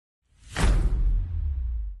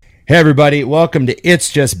Hey everybody, welcome to It's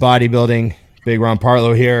Just Bodybuilding. Big Ron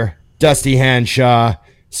Partlow here, Dusty Hanshaw,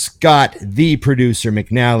 Scott, the producer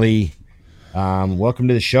McNally. Welcome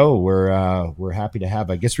to the show. We're happy to have.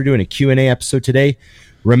 I guess we're doing a Q&A episode today.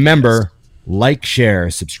 Remember, like, share,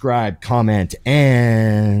 subscribe, comment,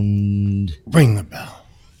 and ring the bell.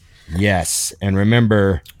 Yes, and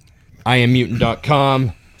remember,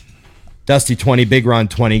 IamMutant.com. Dusty20, Big Ron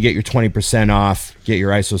 20, get your 20% off, get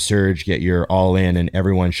your ISO Surge, get your all in, and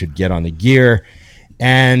everyone should get on the gear.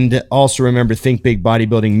 And also remember, Think Big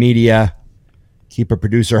Bodybuilding Media, keep a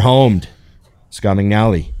producer homed. Scott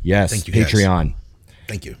McNally, yes, thank you, Patreon. Guys.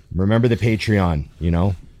 Thank you. Remember the Patreon, you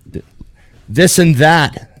know, this and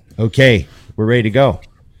that. Okay, we're ready to go.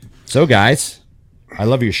 So guys, I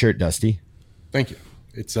love your shirt, Dusty. Thank you.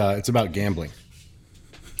 It's about gambling.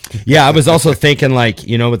 Yeah, I was also thinking, like,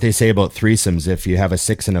 you know what they say about threesomes? If you have a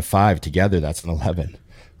 6 and a 5 together, that's an 11.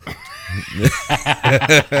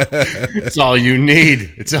 It's all you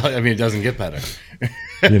need. It doesn't get better.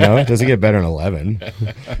 You know, it doesn't get better than 11.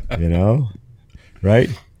 You know, right?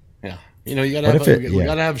 Yeah. You know, you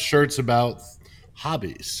gotta have shirts about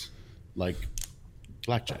hobbies, like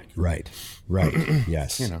blackjack. Right.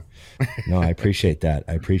 Yes. You know. No, I appreciate that.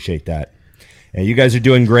 And you guys are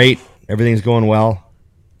doing great. Everything's going well.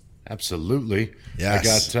 Absolutely.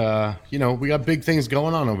 Yes. We got big things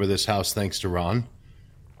going on over this house thanks to Ron.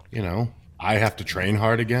 You know, I have to train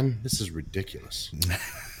hard again. This is ridiculous.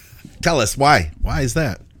 Tell us why. Why is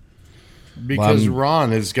that? Because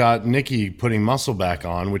Ron has got Nikki putting muscle back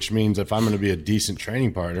on, which means if I'm going to be a decent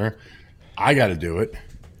training partner, I got to do it.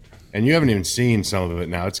 And you haven't even seen some of it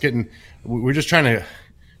now. We're just trying to.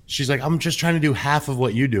 She's like, I'm just trying to do half of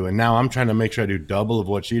what you do, and now I'm trying to make sure I do double of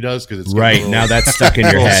what she does because it's right now that's stuck in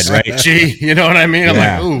your head, right? Gee, you know what I mean?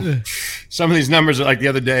 Yeah. I'm like, ooh, some of these numbers are like the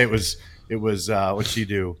other day. It was what'd she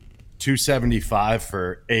do? 275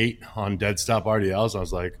 for 8 on dead stop RDLs. I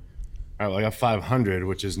was like, all right, well, I got 500,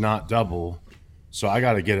 which is not double, so I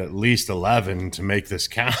got to get at least 11 to make this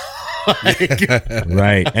count.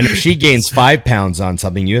 Right, and if she gains 5 pounds on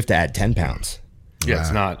something, you have to add 10 pounds. Yeah, wow.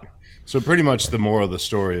 It's not. So pretty much the moral of the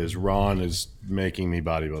story is Ron is making me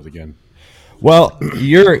bodybuild again. Well,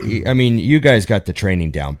 you guys got the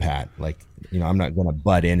training down pat. Like, you know, I'm not going to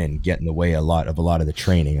butt in and get in the way a lot of the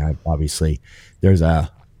training. What are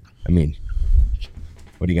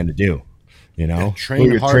you going to do? You know,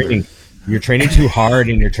 you're training too hard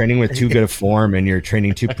and you're training with too good a form and you're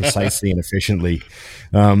training too precisely and efficiently.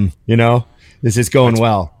 You know, this is going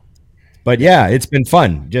well, but yeah, it's been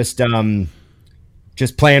fun.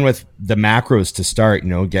 Just playing with the macros to start, you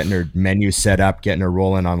know, getting her menu set up, getting her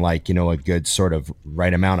rolling on, like, you know, a good sort of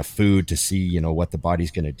right amount of food to see, you know, what the body's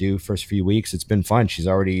going to do first few weeks. It's been fun. She's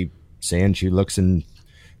already saying she looks and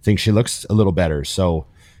thinks she looks a little better. So,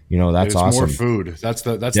 you know, that's awesome. More food. That's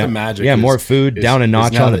the magic. Yeah, more food, down a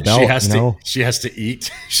notch on the belt. She has to eat.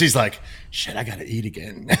 She's like, shit, I got to eat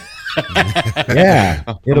again. Yeah.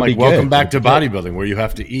 It'll be welcome back to bodybuilding where you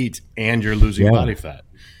have to eat and you're losing body fat.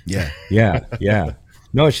 Yeah.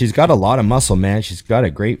 No, she's got a lot of muscle, man. She's got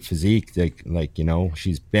a great physique. Like, you know,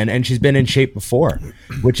 she's been in shape before,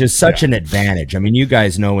 which is such an advantage. I mean, you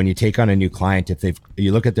guys know when you take on a new client,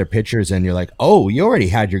 you look at their pictures and you're like, oh, you already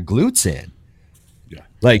had your glutes in. Yeah.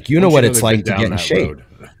 Like, you know what it's like to get in shape. Road.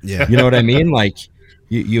 Yeah. You know what I mean? Like,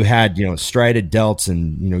 you had, you know, strided delts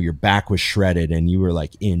and, you know, your back was shredded and you were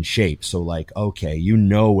like in shape. So like, okay, you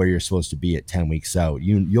know where you're supposed to be at 10 weeks out.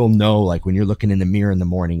 You'll know, like, when you're looking in the mirror in the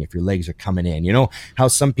morning, if your legs are coming in, you know how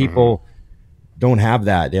some people don't have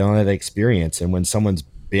that. They don't have that experience. And when someone's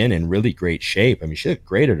been in really great shape, I mean, she looked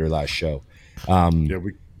great at her last show.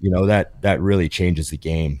 You know, that really changes the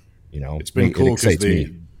game. You know, it's been cool because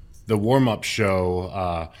the warm-up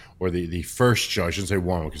show or the first show, I shouldn't say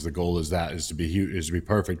warm-up because the goal is to be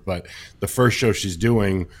perfect, but the first show she's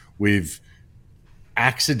doing, we've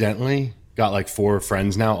accidentally got like 4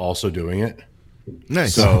 friends now also doing it.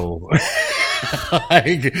 Nice. So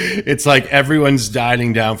it's like everyone's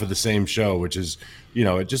dieting down for the same show, which is, you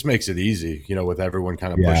know, it just makes it easy, you know, with everyone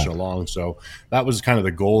kind of pushing along. So that was kind of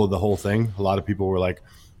the goal of the whole thing. A lot of people were like,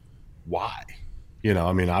 why? You know,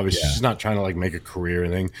 I mean, obviously she's not trying to like make a career or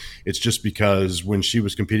anything. It's just because when she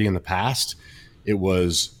was competing in the past, it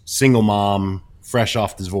was single mom, fresh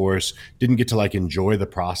off divorce, didn't get to like enjoy the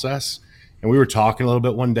process. And we were talking a little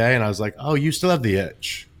bit one day and I was like, oh, you still have the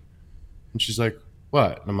itch. And she's like,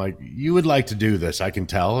 what? And I'm like, you would like to do this, I can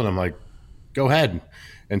tell. And I'm like, go ahead.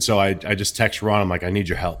 And so I just text Ron. I'm like, I need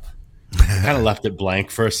your help. I kind of left it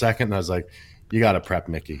blank for a second. And I was like, you got to prep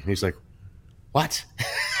Nikki. And he's like, what?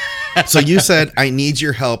 So you said, I need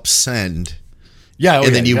your help, send. Yeah.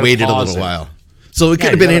 And then you waited a little while. So it could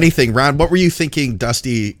have been anything. Ron, what were you thinking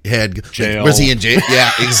Dusty had? Jail. Was he in jail?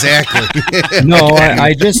 Yeah, exactly. No,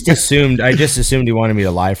 I just assumed he wanted me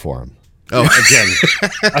to lie for him. Oh, Again.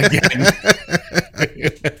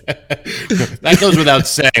 That goes without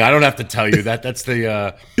saying. I don't have to tell you that. That's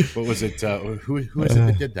the what was it? Who is it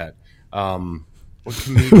that did that?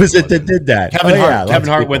 Who was it that did that? Kevin Hart. Kevin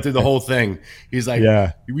Hart went through the whole thing. He's like,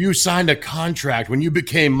 Yeah. You signed a contract when you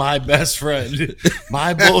became my best friend.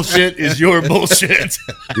 My bullshit is your bullshit.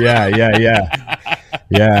 Yeah.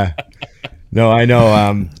 No, I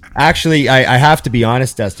know. Actually, I have to be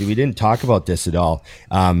honest, Dusty. We didn't talk about this at all.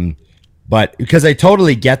 But because I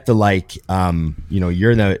totally get the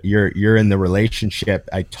you're in the relationship.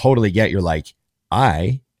 I totally get you're like,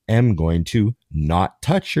 I am going to not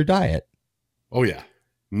touch your diet. Oh yeah,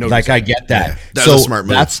 no. Like I get that. Yeah, that's a smart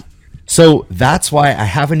move. That's why I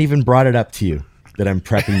haven't even brought it up to you that I'm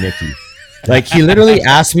prepping Nikki. Like he literally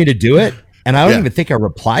asked me to do it, and I don't even think I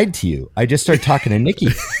replied to you. I just started talking to Nikki.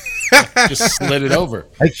 Just slid it over.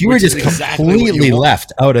 Like you were just completely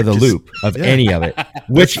left out of the loop of any of it,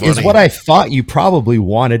 which is what I thought you probably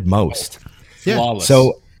wanted most. Flawless.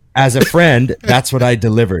 So as a friend, that's what I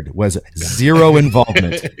delivered was zero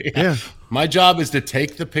involvement. Yeah. My job is to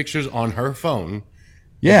take the pictures on her phone.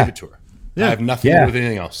 Yeah. And give it to her. I have nothing to do with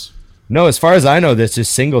anything else. No, as far as I know, this is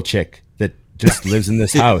single chick that just lives in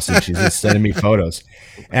this house and she's just sending me photos.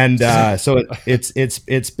 And so it's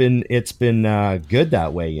been good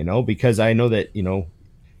that way, because I know that,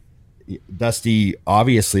 Dusty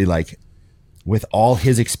obviously like with all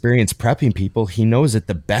his experience prepping people, he knows that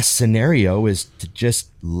the best scenario is to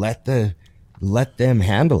just let them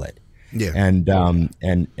handle it. Yeah. And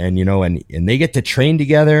they get to train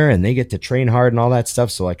together and they get to train hard and all that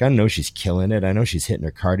stuff. So like, I know she's killing it. I know she's hitting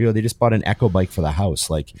her cardio. They just bought an Echo bike for the house.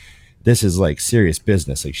 Like this is like serious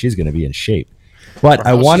business. Like she's going to be in shape. But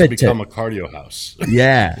I wanted to become a cardio house.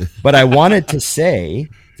 Yeah. But I wanted to say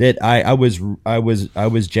that I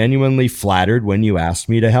was genuinely flattered when you asked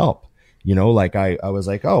me to help. Like I was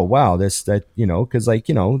like, oh wow, because a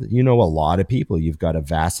lot of people. You've got a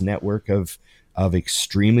vast network of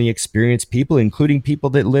extremely experienced people, including people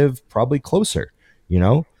that live probably closer.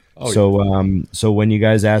 So when you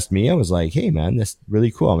guys asked me, I was like, hey man, that's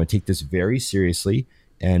really cool. I'm gonna take this very seriously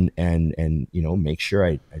and make sure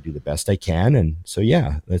I do the best I can. And so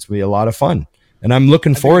yeah, that's really a lot of fun. And I'm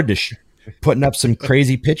looking forward to putting up some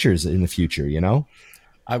crazy pictures in the future.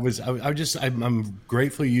 I'm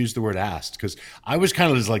grateful you used the word asked because I was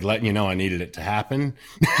kind of just like letting you know I needed it to happen.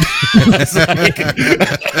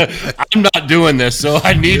 I'm not doing this, so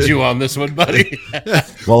I need you on this one, buddy.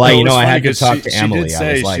 Well, I had to talk to Emily.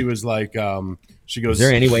 She was like, she goes, is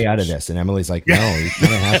there any way out of this? And Emily's like, no, you're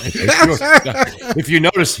gonna have to. If you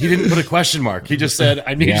notice, he didn't put a question mark. He just said,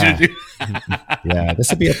 I need you to do. Yeah, this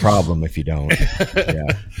would be a problem if you don't.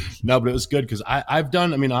 Yeah. No, but it was good because I've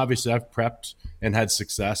done, obviously I've prepped and had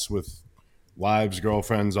success with wives,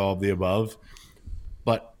 girlfriends, all of the above.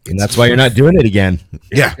 And that's why you're not doing it again.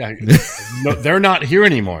 Yeah. No, they're not here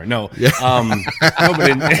anymore. No. Yeah.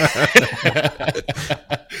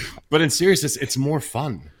 But in seriousness, it's more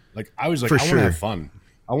fun. Like I was like, I want to have fun.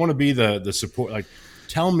 I want to be the support. Like,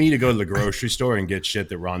 tell me to go to the grocery store and get shit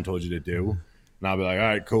that Ron told you to do. And I'll be like, all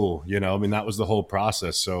right, cool. That was the whole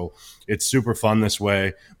process. So it's super fun this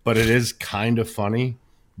way, but it is kind of funny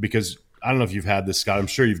because I don't know if you've had this, Scott. I'm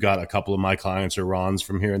sure you've got a couple of my clients or Ron's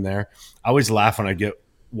from here and there. I always laugh when I get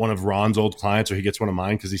one of Ron's old clients or he gets one of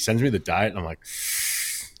mine because he sends me the diet and I'm like,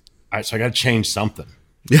 all right, so I got to change something.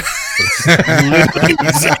 Yeah. Literally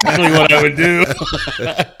exactly what I would do.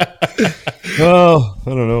 Oh, I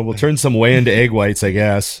don't know. We'll turn some whey into egg whites, I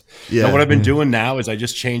guess. Yeah. But what I've been doing now is I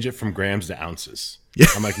just change it from grams to ounces. Yeah.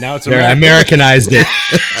 I'm like, now it's Americanized it.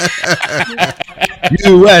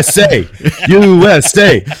 USA.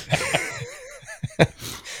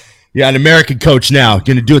 Yeah, an American coach now.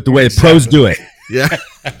 Going to do it the way the pros do it. Yeah.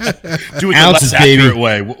 Do it ounces, the less accurate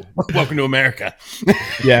way. Welcome to America.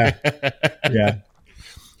 Yeah.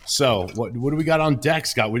 So what do we got on deck,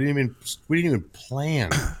 Scott? We didn't even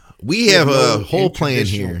plan. We have a whole plan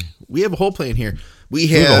here. We have a whole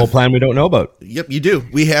plan. We don't know about. Yep, you do.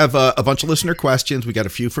 We have a bunch of listener questions. We got a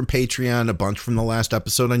few from Patreon, a bunch from the last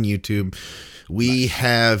episode on YouTube. We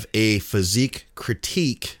have a physique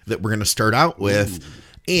critique that we're going to start out with. Ooh.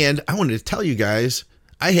 And I wanted to tell you guys,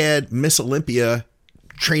 I had Miss Olympia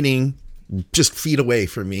training just feet away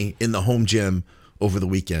from me in the home gym over the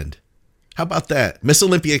weekend. How about that? Miss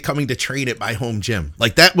Olympia coming to train at my home gym.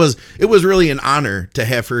 Like it was really an honor to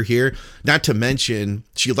have her here. Not to mention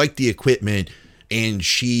she liked the equipment and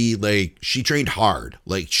she trained hard.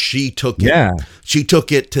 Like she took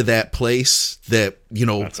it to that place that, you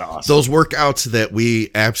know, That's awesome. Those workouts that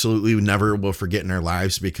we absolutely never will forget in our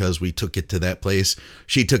lives because we took it to that place.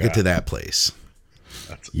 She took it to that place.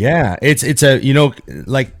 It's a, you know,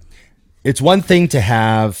 like it's one thing to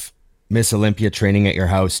have Miss Olympia training at your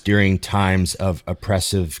house during times of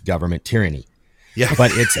oppressive government tyranny. Yeah,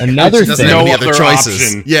 but it's another thing. No other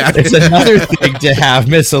choices. Option. Yeah, it's another thing to have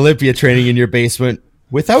Miss Olympia training in your basement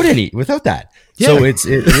without that. Yeah. So it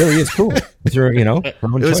really is cool. It's her, you know, her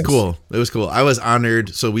own choice. It was cool. I was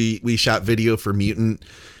honored. So we shot video for Mutant,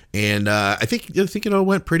 and I think it all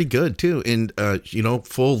went pretty good too. And you know,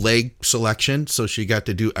 full leg selection, so she got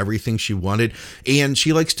to do everything she wanted, and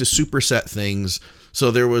she likes to superset things. So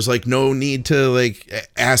there was like no need to like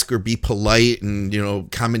ask or be polite and, you know,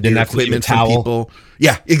 commandeer equipment from people.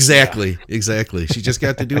 Yeah, exactly. She just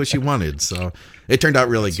got to do what she wanted. So it turned out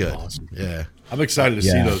really good. Awesome. Yeah. I'm excited to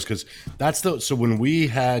see those because so when we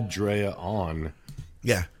had Drea on,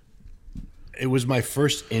 it was my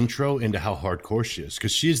first intro into how hardcore she is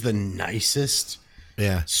because she's the nicest,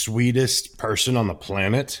 sweetest person on the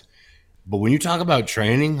planet. But when you talk about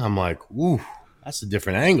training, I'm like, ooh. That's a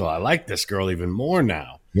different angle. I like this girl even more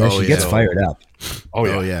now. Yeah, she gets fired up.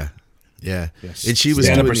 Yeah. Yes. And she was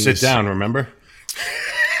stand up or sit down. Remember?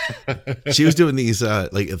 She was doing these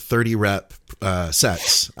like 30 rep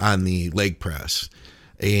sets on the leg press,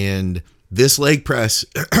 and this leg press,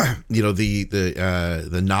 you know,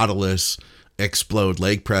 the Nautilus Explode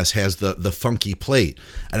leg press has the funky plate,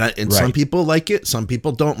 and some people like it, some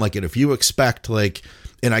people don't like it. If you expect like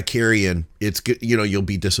an Icarian, it's good, you know, you'll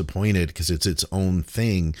be disappointed because it's its own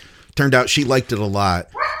thing. Turned out she liked it a lot,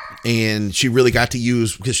 and she really got to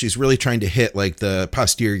use, because she's really trying to hit like the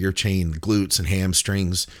posterior chain, the glutes and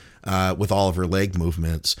hamstrings with all of her leg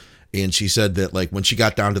movements. And she said that like when she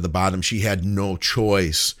got down to the bottom, she had no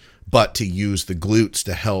choice but to use the glutes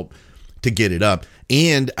to help to get it up.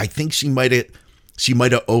 And I think she might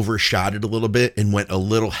have overshot it a little bit and went a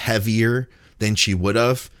little heavier than she would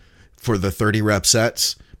have for the 30 rep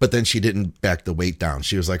sets, but then she didn't back the weight down.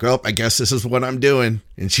 She was like, "Oh, I guess this is what I'm doing,"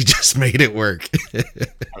 and she just made it work.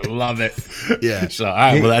 I love it. Yeah. So, all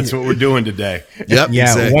right, well, that's what we're doing today. Yep.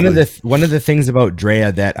 Yeah. Exactly. One of the things about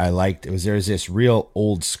Drea that I liked was there's this real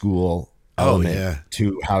old school element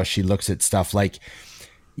to how she looks at stuff. Like,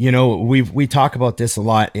 you know, we talk about this a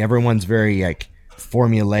lot. Everyone's very like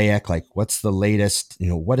formulaic, like what's the latest, you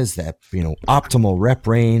know, what is that, you know, optimal rep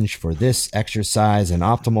range for this exercise and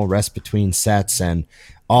optimal rest between sets and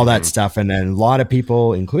all that stuff. And then a lot of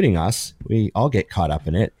people, including us, we all get caught up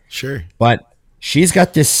in it. Sure. But she's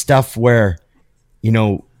got this stuff where, you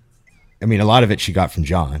know, I mean, a lot of it she got from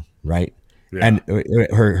John, right? Yeah. And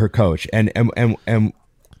her coach, and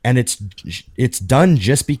it's done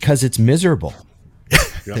just because it's miserable.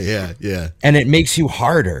 Yeah. And it makes you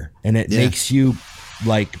harder, and it makes you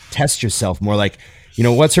like test yourself more. Like, you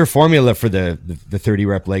know, what's her formula for the 30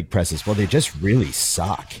 rep leg presses? Well, they just really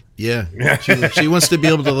suck. Yeah. She wants to be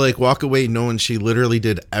able to like walk away knowing she literally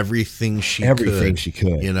did everything she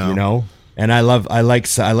could, you know? And I like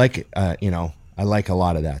a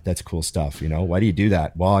lot of that. That's cool stuff. You know, why do you do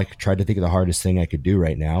that? Well, I tried to think of the hardest thing I could do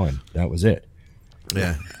right now, and that was it.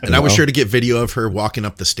 Yeah. And I was sure to get video of her walking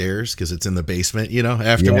up the stairs because it's in the basement, you know,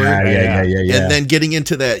 afterward. Yeah. And then getting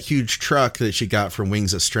into that huge truck that she got from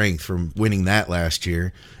Wings of Strength from winning that last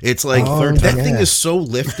year. It's like that thing is so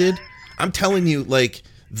lifted. I'm telling you, like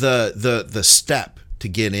the step to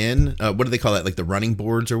get in, what do they call that? Like the running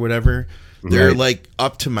boards or whatever. They're like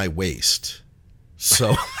up to my waist.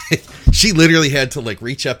 So she literally had to like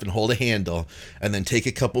reach up and hold a handle and then take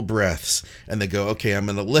a couple breaths and then go, okay, I'm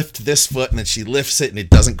going to lift this foot. And then she lifts it and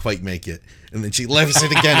it doesn't quite make it. And then she lifts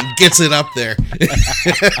it again and gets it up there.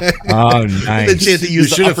 Oh, nice. And then she had to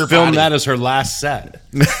use the upper body. That as her last set.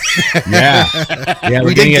 Yeah.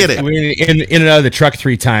 We did get it. We in and out of the truck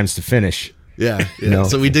 3 times to finish. Yeah. You know?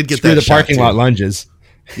 So we did get Screw that the parking lot lunges.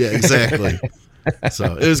 Yeah, exactly.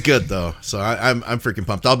 So it was good though. So I'm freaking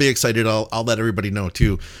pumped. I'll be excited. I'll let everybody know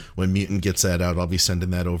too when Mutant gets that out. I'll be sending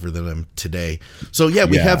that over to them today. So yeah,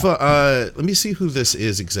 we have let me see who this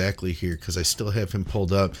is exactly here because I still have him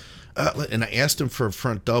pulled up. And I asked him for a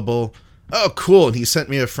front double. Oh, cool. And he sent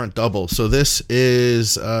me a front double. So this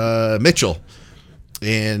is Mitchell.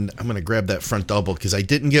 And I'm going to grab that front double because I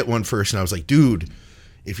didn't get one first. And I was like, dude,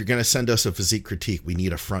 if you're going to send us a physique critique, we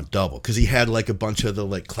need a front double. Because he had like a bunch of the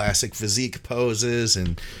like classic physique poses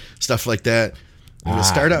and stuff like that. We'll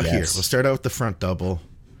start out here. We'll start out with the front double.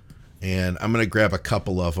 And I'm going to grab a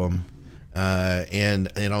couple of them. And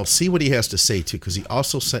I'll see what he has to say too, because he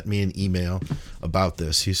also sent me an email about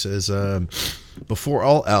this. He says, Before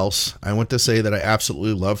all else, I want to say that I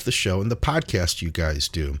absolutely love the show and the podcast you guys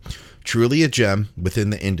do. Truly a gem within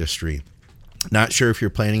the industry. Not sure if you're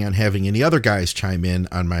planning on having any other guys chime in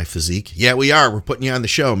on my physique. Yeah, we are. We're putting you on the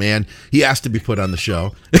show, man. He asked to be put on the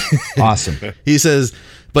show. Awesome. He says,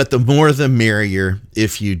 but the more the merrier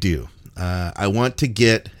if you do. I want to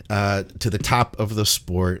get to the top of the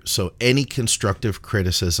sport, so any constructive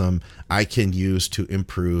criticism I can use to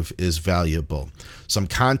improve is valuable. Some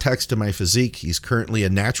context to my physique: he's currently a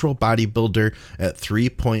natural bodybuilder at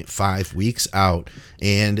 3.5 weeks out,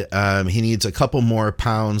 and he needs a couple more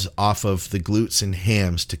pounds off of the glutes and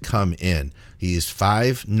hams to come in. He's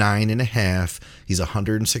 5'9.5". He's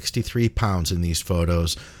 163 pounds in these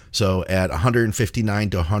photos. So at 159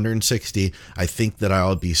 to 160, I think that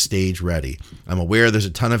I'll be stage ready. I'm aware there's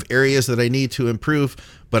a ton of areas that I need to improve,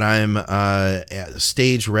 but I'm at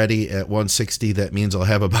stage ready at 160. That means I'll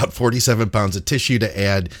have about 47 pounds of tissue to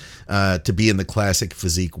add to be in the classic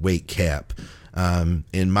physique weight cap.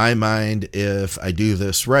 In my mind, if I do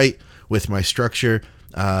this right with my structure,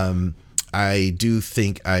 I do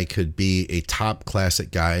think I could be a top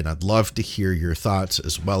classic guy, and I'd love to hear your thoughts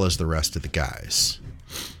as well as the rest of the guys.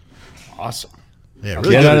 Awesome. Yeah,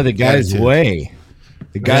 really Get out of the guy's attitude. way.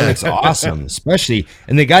 The guy looks awesome, especially,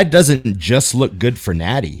 and the guy doesn't just look good for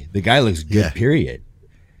natty. The guy looks good, period.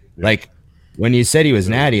 Like, when you said he was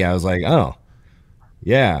natty, I was like, oh,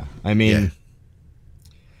 yeah. I mean,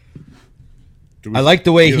 I like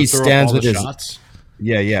the way he stands with his shots.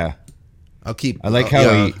 I'll keep. I like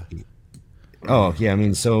how he. Oh yeah, I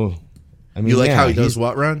mean, you like how he does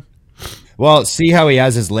what, Ron? Well, see how he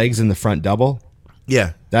has his legs in the front double.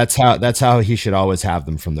 Yeah, that's how he should always have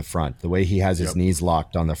them from the front. The way he has his knees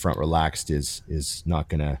locked on the front, relaxed, is not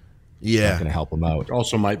gonna help him out. You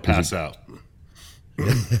also might pass out.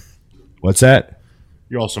 What's that?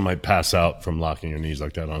 You also might pass out from locking your knees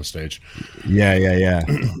like that on stage. Yeah.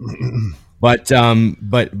 But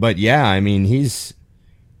yeah, I mean, he's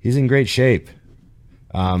in great shape.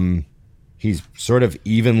 He's sort of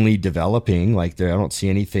evenly developing. Like, I don't see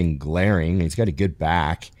anything glaring. He's got a good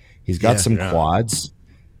back. He's got some quads.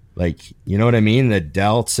 Like, you know what I mean? The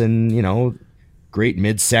delts and, great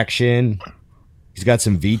midsection. He's got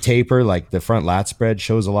some V-taper. Like, the front lat spread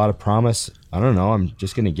shows a lot of promise. I don't know. I'm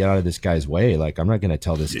just going to get out of this guy's way. Like, I'm not going to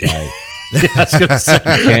tell this guy he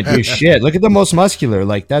can't do shit. Look at the most muscular.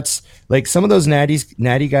 Like, that's like some of those natty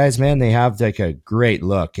guys, man, they have like a great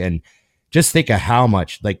look. And just think of how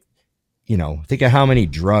much, like, think of how many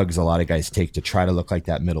drugs a lot of guys take to try to look like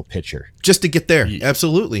that middle pitcher. Just to get there.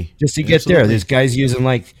 Absolutely. Just to get there. There's guys using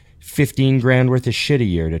like 15 grand worth of shit a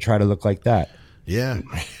year to try to look like that. Yeah.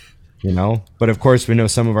 But of course we know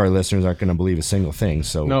some of our listeners aren't going to believe a single thing.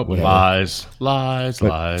 So nope. Lies. Think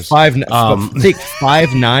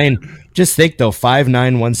 5'9". Just think though, 5'9",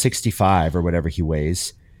 165 or whatever he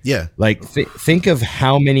weighs. Yeah. Like think of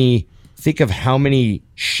how many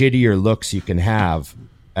shittier looks you can have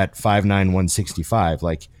at 5'9", 165.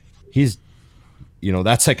 Like, he's,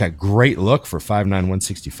 that's like a great look for 5'9",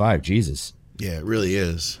 165. Jesus. Yeah, it really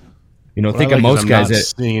is. Think of most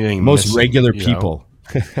guys most regular people.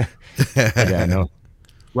 Yeah, I know.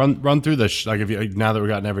 Run through this. Like, now that we've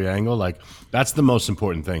gotten every angle, like, that's the most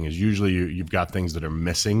important thing is usually you've got things that are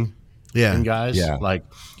missing in guys. Yeah. Like,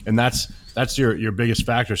 and that's your biggest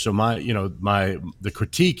factor. So the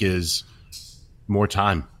critique is more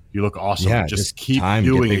time. You look awesome. Yeah, just keep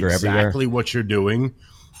doing exactly what you're doing.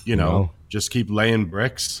 Just keep laying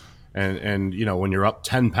bricks. And when you're up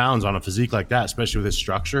 10 pounds on a physique like that, especially with his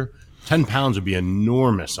structure, 10 pounds would be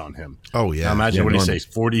enormous on him. Oh, yeah. Now imagine what he say,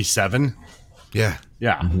 47? Yeah.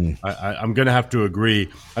 Yeah. Mm-hmm. I'm going to have to agree.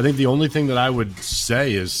 I think the only thing that I would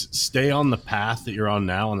say is stay on the path that you're on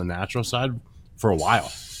now on the natural side for a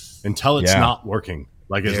while until it's not working.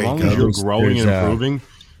 Like, as long as you're growing and improving,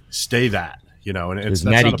 stay that. And it's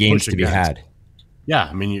natty gains to be had. Yeah,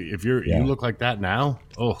 I mean, if you look like that now,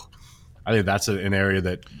 I think that's an area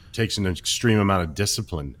that takes an extreme amount of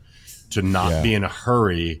discipline to not be in a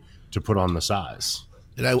hurry to put on the size.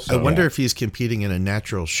 And I wonder if he's competing in a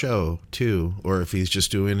natural show too, or if he's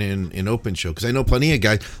just doing an open show. Because I know plenty of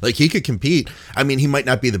guys, like, he could compete. I mean, he might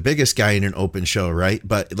not be the biggest guy in an open show, right?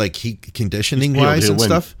 But like, conditioning wise and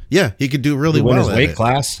stuff, he could do really well. His weight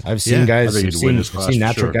class, I've seen guys, I've seen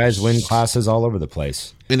natural guys win classes all over the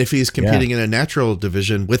place. And if he's competing in a natural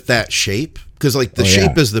division with that shape, because like the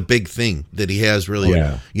shape is the big thing that he has really,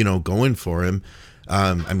 going for him.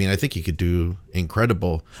 I mean, I think he could do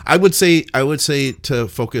incredible. I would say to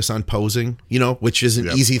focus on posing, which is an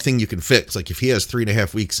easy thing you can fix. Like if he has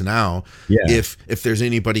 3.5 weeks now, if there's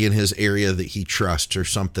anybody in his area that he trusts or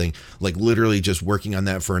something, like literally just working on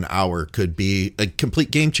that for an hour could be a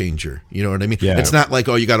complete game changer. You know what I mean? Yeah. It's not like,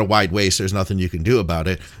 oh, you got a wide waist, there's nothing you can do about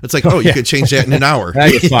it. It's like, you could change that in an hour.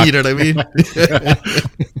 You know what I mean?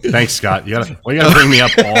 Thanks, Scott. You gotta bring me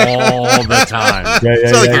up all the time.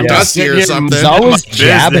 It's not like you're dusty or something. He's always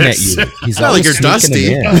jabbing at you. He's not like you're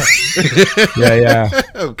dusty. Yeah.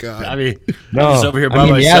 Oh God. I mean, I'm just over here by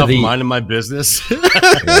myself, minding my business.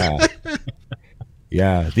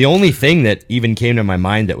 Yeah. The only thing that even came to my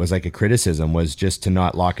mind that was like a criticism was just to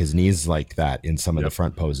not lock his knees like that in some of the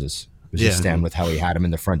front poses. It was just stand with how he had him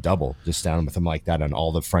in the front double. Just stand with him like that on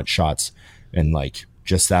all the front shots, and like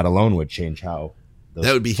just that alone would change how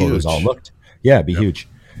that would be photos huge. all looked. Yeah, it'd be huge.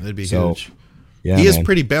 That'd be huge. Yeah, he is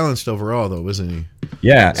pretty balanced overall, though, isn't he?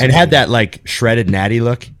 Yeah, and had that like shredded natty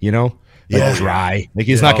look, like dry. Like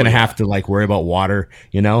he's not going to have to like worry about water,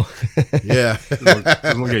 Yeah.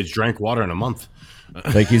 He's drank water in a month.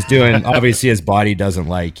 Like he's doing, obviously his body doesn't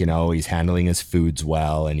like, he's handling his foods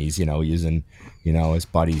well, and he's, using, his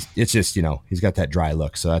body. It's just, he's got that dry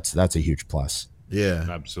look. So that's a huge plus. Yeah,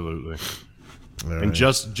 absolutely. All and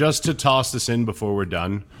right. just to toss this in before we're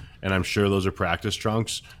done, and I'm sure those are practice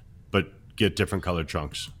trunks, but get different colored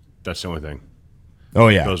trunks. That's the only thing. Oh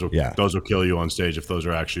yeah, those will kill you on stage if those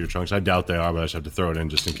are actually your trunks. I doubt they are, but I just have to throw it in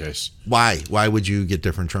just in case. Why would you get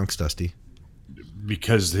different trunks, Dusty?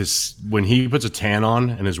 Because when he puts a tan on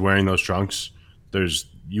and is wearing those trunks, there's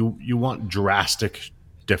you want drastic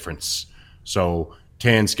difference. So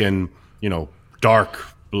tan skin, dark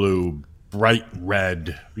blue, bright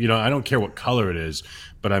red. I don't care what color it is,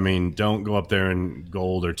 but I mean, don't go up there in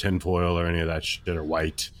gold or tinfoil or any of that shit or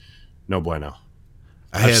white. No bueno.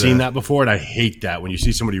 I've seen that before, and I hate that when you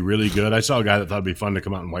see somebody really good. I saw a guy that thought it'd be fun to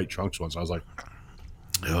come out in white trunks once. I was like,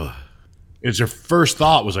 ugh. It's your first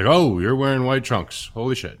thought was like, oh, you're wearing white trunks.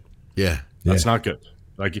 Holy shit. Yeah. That's not good.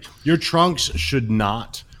 Like your trunks should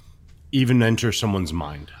not even enter someone's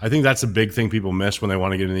mind. I think that's a big thing people miss when they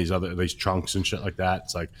want to get in these trunks and shit like that.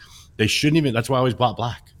 It's like they shouldn't even. That's why I always bought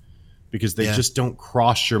black, because they just don't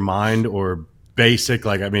cross your mind or basic.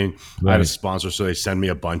 Like, I mean, I had a sponsor, so they send me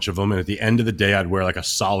a bunch of them, and at the end of the day, I'd wear like a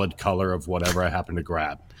solid color of whatever I happen to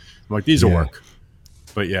grab. I'm like, these will work.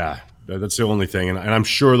 But yeah, that's the only thing, and I'm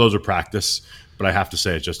sure those are practice, but I have to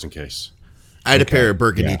say it just in case. I had a pair of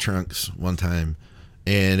burgundy trunks one time,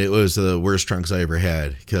 and it was the worst trunks I ever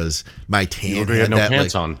had because my tan had no that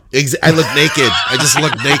pants like, on. I looked naked. I just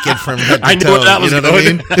looked naked from head to I knew toe. what that was what I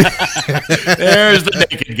mean? There's the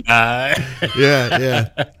naked guy.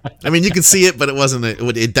 Yeah. I mean, you could see it, but it wasn't.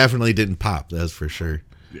 It definitely didn't pop. That's for sure.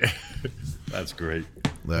 Yeah. That's great.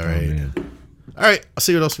 All right. All right. I'll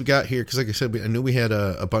see what else we got here because, like I said, I knew we had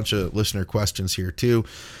a bunch of listener questions here too.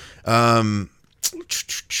 All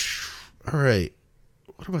right.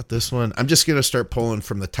 What about this one? I'm just going to start pulling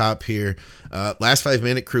from the top here. Last 5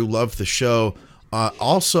 Minute Crew loved the show.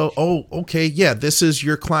 Also, okay. Yeah, this is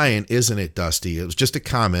your client, isn't it, Dusty? It was just a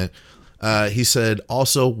comment. He said,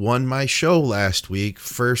 also won my show last week,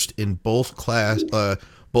 first in both classic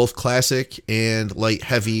and light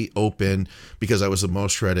heavy open because I was the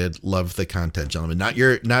most shredded. Loved the content, gentlemen. Not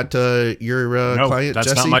your no, client,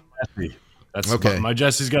 that's Jesse? not my Jesse. That's okay. My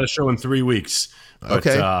Jesse's got a show in 3 weeks. But,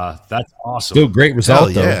 okay, that's awesome. Still great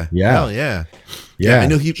result, though. Hell yeah. I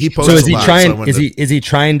knew he posted. So is he trying? Is he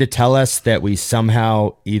trying to tell us that we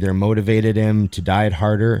somehow either motivated him to diet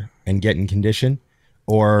harder and get in condition,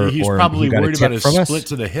 or he's or probably he got worried a tip about his from split us?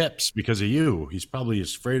 to the hips because of you. He's probably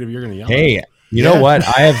afraid of you're going to yell. Hey, you know what?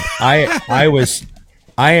 I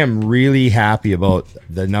am really happy about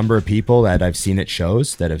the number of people that I've seen at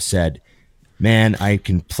shows that have said, man, I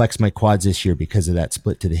can flex my quads this year because of that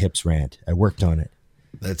split to the hips rant. I worked on it.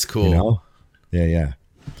 That's cool. Yeah.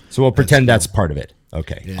 So we'll pretend that's part of it.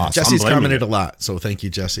 Okay. Yeah. Awesome. Jesse's commented a lot. So thank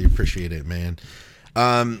you, Jesse. Appreciate it, man.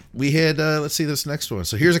 We had, let's see this next one.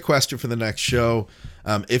 So here's a question for the next show.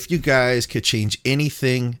 If you guys could change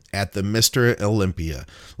anything at the Mr. Olympia,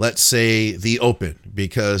 let's say the Open,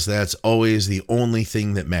 because that's always the only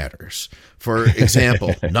thing that matters. For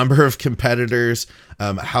example, number of competitors,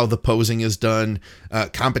 how the posing is done,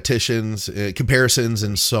 competitions, comparisons,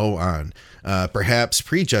 and so on. Perhaps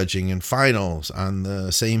prejudging and finals on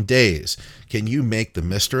the same days. Can you make the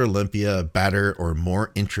Mr. Olympia better or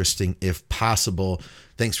more interesting if possible?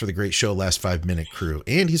 Thanks for the great show, Last 5 Minute Crew.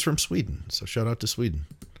 And he's from Sweden, so shout out to Sweden.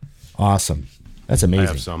 Awesome. That's amazing.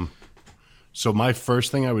 I have some. So my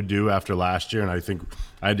first thing I would do after last year, and I think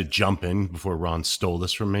I had to jump in before Ron stole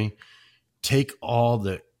this from me, take all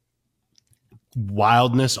the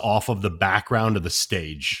wildness off of the background of the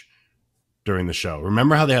stage during the show.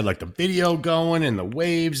 Remember how they had like the video going and the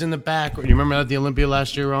waves in the background? You remember that at the Olympia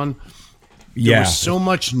last year, Ron? There was so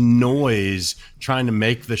much noise trying to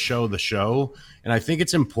make the show. And I think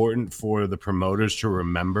it's important for the promoters to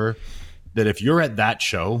remember that if you're at that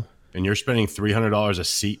show and you're spending $300 a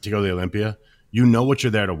seat to go to the Olympia, you know what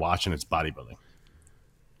you're there to watch, and it's bodybuilding.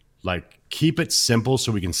 Like, keep it simple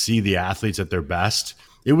so we can see the athletes at their best.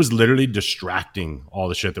 It was literally distracting all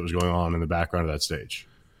the shit that was going on in the background of that stage.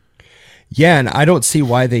 Yeah, and I don't see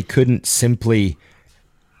why they couldn't simply,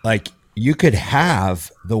 like, you could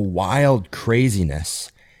have the wild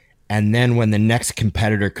craziness, and then when the next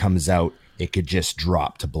competitor comes out, it could just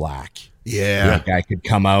drop to black. Yeah. That guy could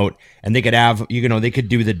come out, and they could have, you know, they could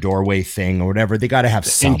do the doorway thing or whatever. They got to have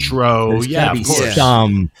some intro. There's Yeah, gotta of be course.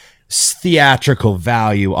 some theatrical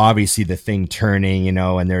value. Obviously, the thing turning, you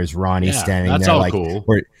know, and there's Ronnie standing that's there. all like, cool.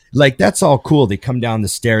 Like, that's all cool. They come down the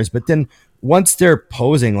stairs, but then once they're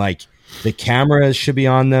posing, like, the cameras should be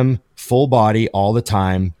on them full body all the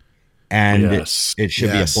time. And it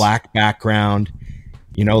should be a black background,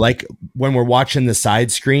 you know, like when we're watching the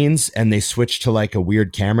side screens and they switch to like a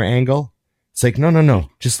weird camera angle. It's like, no,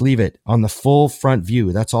 just leave it on the full front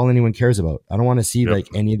view. That's all anyone cares about. I don't want to see like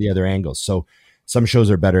any of the other angles. So some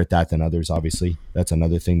shows are better at that than others. Obviously, that's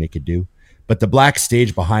another thing they could do. But the black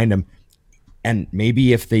stage behind them, and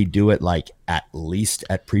maybe if they do it like at least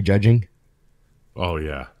at prejudging. Oh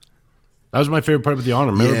yeah, that was my favorite part of the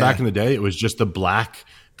Arnold. Remember back in the day, it was just the black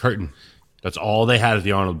curtain. That's all they had at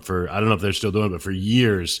the Arnold for, I don't know if they're still doing it, but for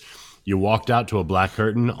years, you walked out to a black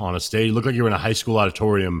curtain on a stage. It looked like you were in a high school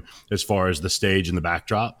auditorium as far as the stage and the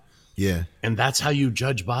backdrop. Yeah. And that's how you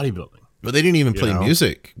judge bodybuilding. But they didn't even play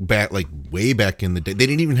music back, like way back in the day. They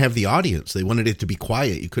didn't even have the audience. They wanted it to be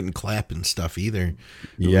quiet. You couldn't clap and stuff either.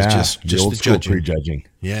 It was just the old the school judging. prejudging.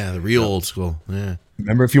 Yeah, the real old school. Yeah.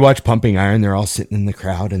 Remember, if you watch Pumping Iron, they're all sitting in the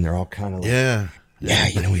crowd and they're all kind of like, yeah,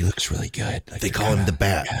 you know, he looks really good. Like, they call him the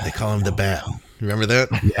Bat. They call him the Bat. Remember that?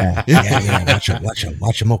 Yeah.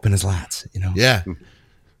 Watch him open his lats. You know. Yeah.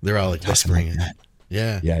 They're all like whispering it.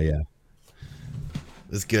 Yeah.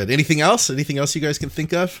 That's good. Anything else? Anything else you guys can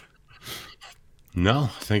think of? No,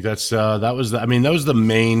 I think that was the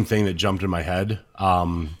main thing that jumped in my head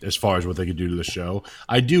as far as what they could do to the show.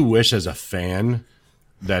 I do wish as a fan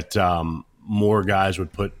that more guys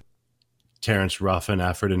would put Terrence Ruffin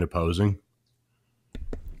effort into posing.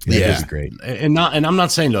 Yeah, great. And I'm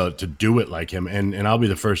not saying to do it like him. And I'll be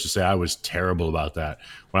the first to say I was terrible about that.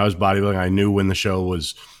 When I was bodybuilding, I knew when the show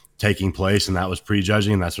was taking place, and that was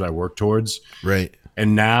prejudging, and that's what I worked towards. Right.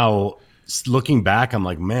 And now, looking back, I'm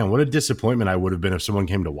like, man, what a disappointment I would have been if someone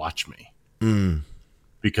came to watch me.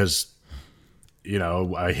 Because, you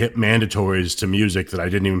know, I hit mandatories to music that I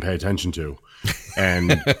didn't even pay attention to.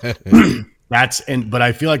 And but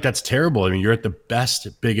I feel like that's terrible. I mean, you're at the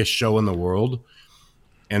best, biggest show in the world,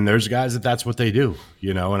 and there's guys that's what they do,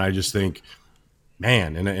 you know? And I just think,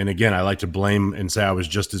 man, and again, I like to blame and say I was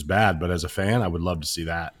just as bad, but as a fan, I would love to see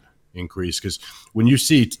that increase. Because when you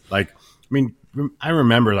see, like, I mean, I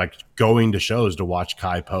remember like going to shows to watch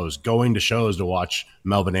Kai pose, going to shows to watch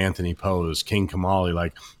Melvin Anthony pose, King Kamali.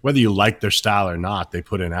 Like, whether you like their style or not, they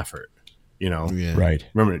put in effort, you know? Yeah. Right.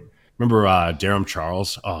 Remember Darum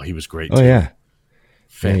Charles? Oh, he was great. Oh, yeah.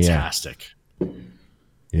 Fantastic.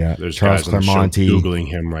 Yeah. There's Charles guys on the show Clemente. Googling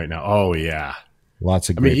him right now. Oh, yeah. Lots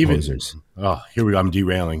of great posers. Oh, here we go. I'm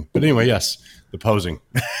derailing. But anyway, yes, the posing.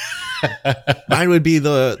 Mine would be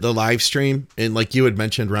the live stream, and like you had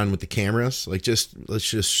mentioned, Ron, with the cameras. Like, let's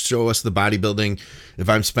just show us the bodybuilding. If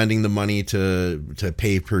I'm spending the money to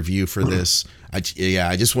pay per view for this, I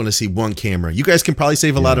just want to see one camera. You guys can probably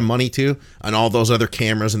save a lot of money too on all those other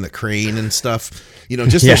cameras and the crane and stuff. You know,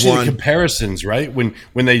 just the one comparisons, right? When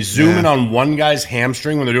they zoom in on one guy's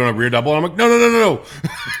hamstring when they're doing a rear double, I'm like, no.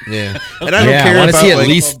 Yeah, and I don't care. I want to about, see at like,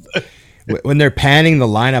 least when they're panning the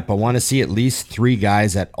lineup. I want to see at least 3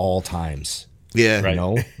 guys at all times. Yeah, you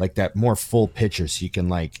know, like that more full picture, so you can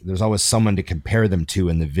like. There's always someone to compare them to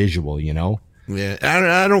in the visual. You know. Yeah,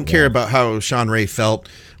 I don't care about how Sean Ray felt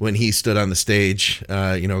when he stood on the stage,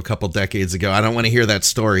 you know, a couple decades ago. I don't want to hear that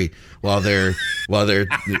story while they're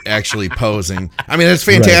actually posing. I mean, it's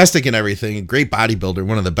fantastic and everything. Great bodybuilder,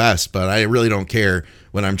 one of the best. But I really don't care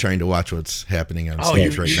when I'm trying to watch what's happening on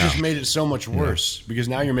stage right now. You just made it so much worse because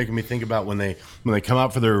now you're making me think about when they come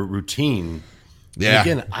out for their routine. Yeah. And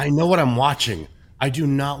again, I know what I'm watching. I do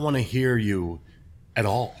not want to hear you at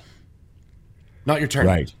all. Not your turn.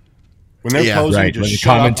 Right. When they're posing, just when the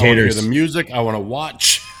shut commentators up. I want to hear the music. I want to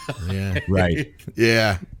watch. Yeah. Right.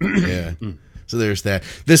 Yeah. So there's that.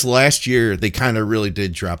 This last year, they kind of really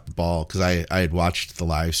did drop the ball because I had watched the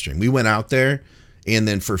live stream. We went out there, and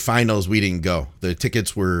then for finals, we didn't go. The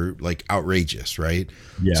tickets were like outrageous, right?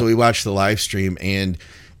 Yeah. So we watched the live stream, and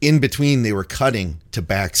in between, they were cutting to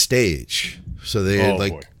backstage. So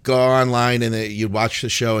they'd go online, and you'd watch the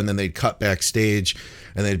show, and then they'd cut backstage,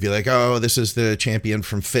 and they'd be like, "Oh, this is the champion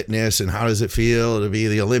from fitness, and how does it feel to be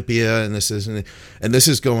the Olympia?" And this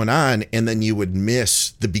is going on, and then you would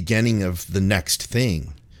miss the beginning of the next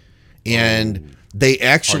thing. And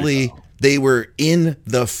they were in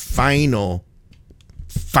the final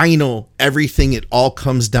everything. It all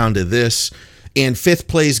comes down to this, and fifth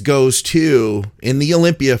place goes to in the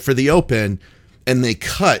Olympia for the Open, and they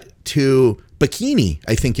cut to Bikini.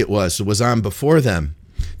 I think it was on before them.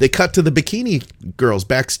 They cut to the bikini girls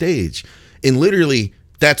backstage, and literally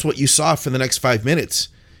that's what you saw for the next 5 minutes.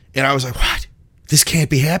 And I was like, what? This can't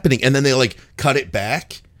be happening. And then they like cut it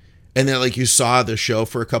back, and then like you saw the show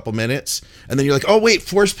for a couple minutes, and then you're like, oh wait,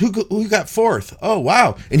 fourth, who got fourth? Oh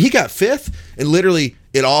wow, and he got fifth. And literally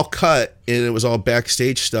it all cut, and it was all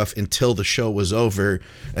backstage stuff until the show was over,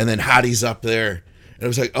 and then Hottie's up there, and it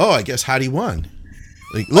was like, oh, I guess Hottie won.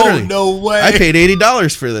 Like, literally, no way! I paid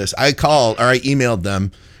 $80 for this. I emailed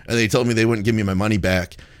them, and they told me they wouldn't give me my money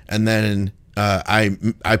back. And then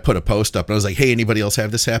I put a post up, and I was like, "Hey, anybody else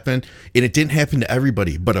have this happen?" And it didn't happen to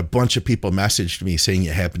everybody, but a bunch of people messaged me saying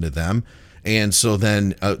it happened to them. And so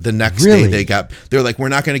then the next day they're like, "We're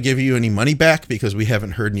not going to give you any money back because we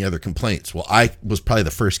haven't heard any other complaints." Well, I was probably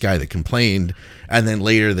the first guy that complained, and then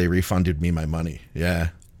later they refunded me my money. Yeah.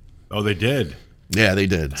 Oh, they did. Yeah, they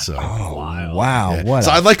did. So wow. Yeah. What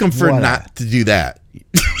so I'd like them for not to do that.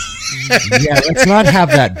 Yeah, let's not have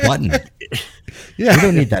that button. Yeah, we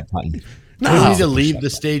don't need that button. No, you need to leave the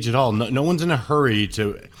stage at all. No one's in a hurry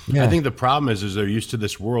to. Yeah. I think the problem is they're used to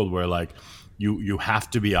this world where like you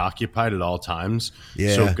have to be occupied at all times.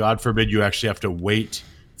 Yeah. So God forbid you actually have to wait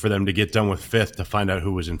for them to get done with fifth to find out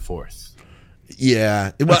who was in fourth.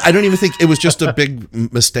 Yeah. Well, I don't even think it was just a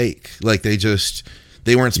big mistake. Like they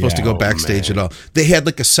weren't supposed to go backstage at all. They had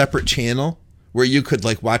like a separate channel where you could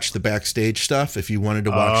like watch the backstage stuff if you wanted to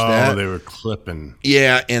watch that. Oh, they were clipping.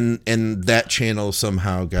 Yeah, and that channel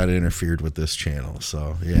somehow got interfered with this channel.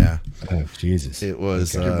 So yeah. Oh Jesus! It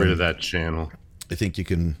was Get rid of that channel. I think you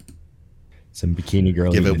can some bikini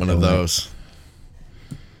girl. Give it one of those.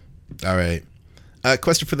 All right.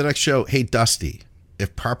 Question for the next show. Hey Dusty,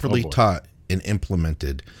 if properly taught and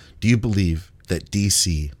implemented, do you believe that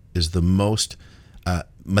DC is the most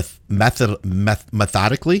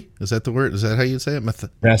methodically, is that the word? Is that how you say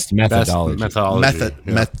it? Best methodology.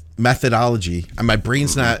 Methodology. And my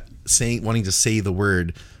brain's not wanting to say the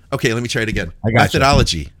word. Okay, let me try it again.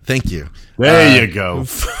 Methodology. You. Thank you. There you go.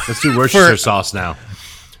 Let's do Worcestershire sauce now.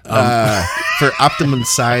 For optimum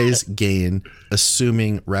size gain,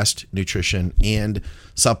 assuming rest, nutrition, and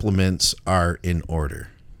supplements are in order.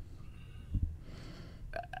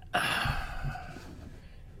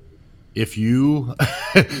 If you,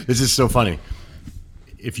 this is so funny.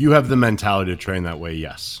 If you have the mentality to train that way,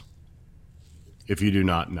 yes. If you do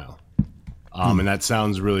not, no. And that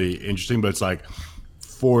sounds really interesting, but it's like,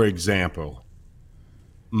 for example,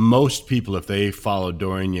 most people, if they followed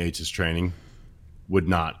Dorian Yates' training, would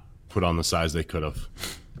not put on the size they could have,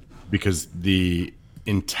 because the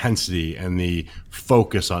intensity and the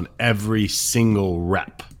focus on every single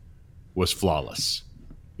rep was flawless.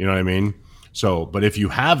 You know what I mean? So, but if you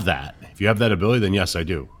have that ability, then yes, I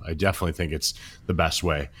do. I definitely think it's the best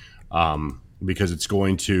way, because it's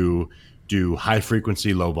going to do high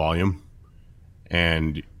frequency, low volume,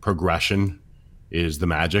 and progression is the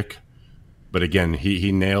magic. But again,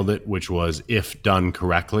 he nailed it, which was if done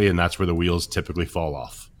correctly, and that's where the wheels typically fall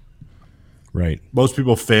off. Right. Most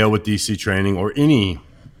people fail with DC training or any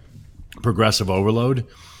progressive overload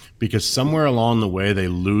because somewhere along the way they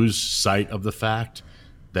lose sight of the fact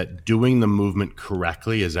that doing the movement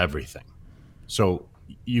correctly is everything. So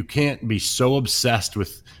you can't be so obsessed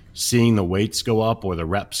with seeing the weights go up or the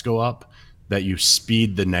reps go up that you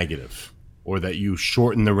speed the negative, or that you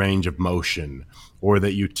shorten the range of motion, or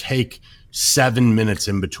that you take 7 minutes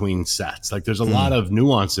in between sets. Like there's a lot of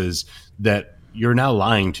nuances that you're now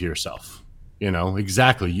lying to yourself. You know,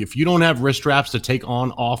 exactly. If you don't have wrist wraps to take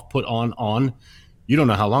on, off, put on, you don't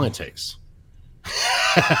know how long it takes.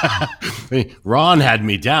 Ron had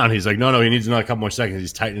me down. He's like, no, he needs another couple more seconds.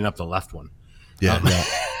 He's tightening up the left one. Yeah.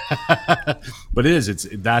 But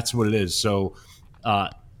that's what it is. So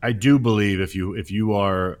I do believe if you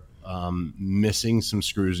are missing some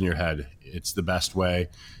screws in your head, it's the best way.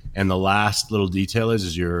 And the last little detail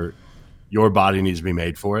is your body needs to be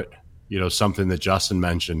made for it. You know, something that Justin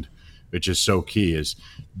mentioned. which is so key, is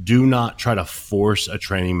do not try to force a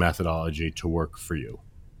training methodology to work for you.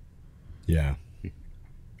 Yeah.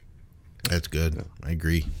 That's good. I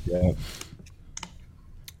agree. Yeah.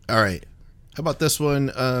 All right. How about this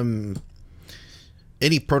one?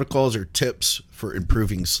 Any protocols or tips for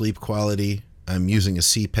improving sleep quality? I'm using a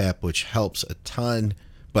CPAP, which helps a ton,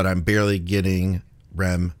 but I'm barely getting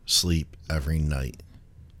REM sleep every night.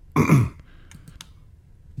 I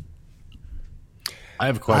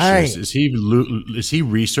have a question. Is he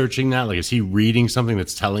researching that? Like, is he reading something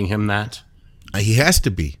that's telling him that? He has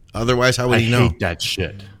to be. Otherwise, how would he know? I hate that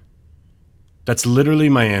shit. That's literally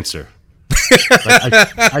my answer.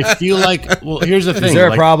 I feel like, well, here's the thing. Is there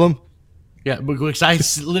a problem? Yeah, because I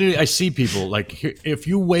see people like, if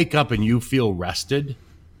you wake up and you feel rested,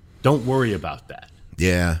 don't worry about that.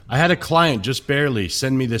 Yeah. I had a client just barely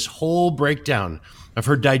send me this whole breakdown of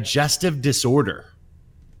her digestive disorder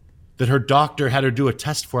that her doctor had her do a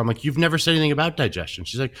test for. I'm like, you've never said anything about digestion.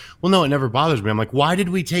 She's like, well, no, it never bothers me. I'm like, why did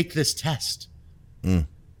we take this test?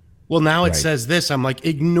 Well, now it says this. I'm like,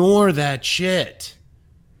 ignore that shit.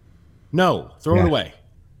 No, throw it away.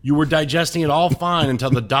 You were digesting it all fine until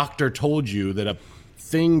the doctor told you that a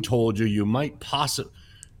thing told you might possibly.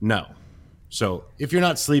 No. So if you're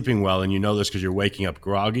not sleeping well and you know this because you're waking up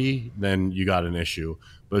groggy, then you got an issue.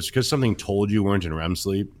 But it's because something told you weren't in REM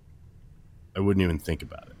sleep, I wouldn't even think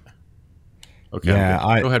about it. Okay.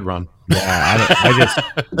 Go ahead, Ron. Yeah,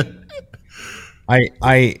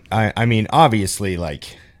 I mean, obviously,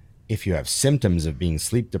 like, if you have symptoms of being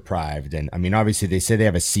sleep deprived, and I mean, obviously they say they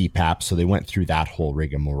have a CPAP, so they went through that whole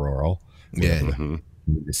rigmarole. Yeah. To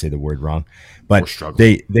say the word wrong, but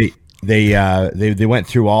they went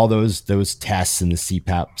through all those tests and the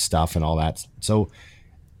CPAP stuff and all that. So,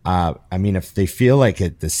 I mean, if they feel like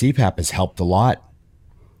the CPAP has helped a lot,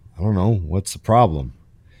 I don't know what's the problem.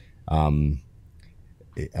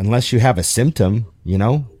 Unless you have a symptom, you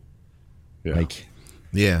know,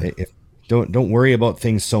 don't worry about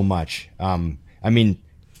things so much. I mean,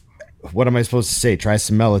 what am I supposed to say? Try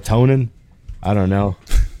some melatonin? I don't know.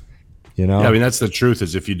 You know? Yeah, I mean, that's the truth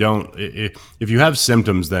is if you have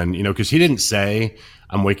symptoms, then, you know, because he didn't say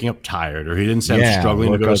I'm waking up tired, or he didn't say I'm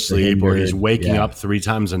struggling to go to sleep, or he's waking up 3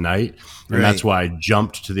 times a night. And that's why I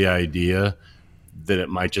jumped to the idea that it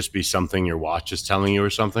might just be something your watch is telling you or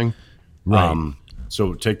something. Right.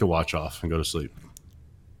 So take the watch off and go to sleep.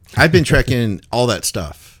 I've been tracking all that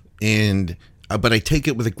stuff, but I take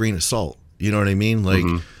it with a grain of salt. You know what I mean? Like,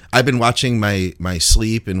 I've been watching my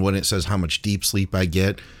sleep, and when it says how much deep sleep I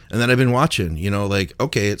get, and then I've been watching, you know, like,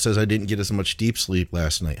 okay, it says I didn't get as much deep sleep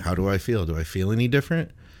last night. How do I feel? Do I feel any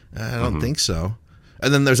different? I don't think so.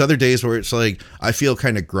 And then there's other days where it's like, I feel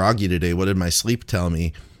kind of groggy today. What did my sleep tell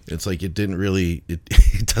me? It's like, it didn't really,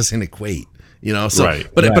 it doesn't equate. You know, so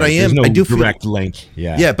but I do feel direct link.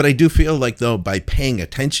 Yeah, but I do feel like, though, by paying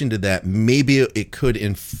attention to that, maybe it could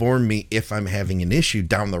inform me if I'm having an issue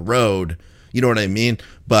down the road. You know what I mean?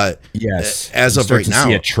 But yes, as of right now,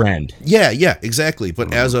 see a trend. Yeah, exactly.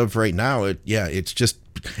 But as of right now, it's just,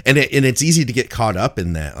 and it's easy to get caught up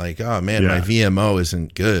in that. Like, oh man, my VMO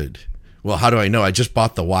isn't good. Well, how do I know? I just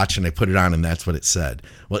bought the watch and I put it on and that's what it said.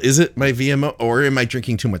 Well, is it my VMO, or am I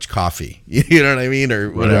drinking too much coffee? You know what I mean?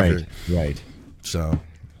 Or whatever. Right. So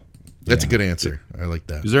that's a good answer. I like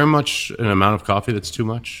that. Is there an amount of coffee that's too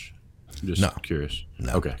much? I'm just curious.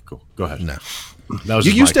 No. Okay, cool. Go ahead. No. That was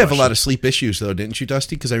you used to have a lot of sleep issues, though, didn't you,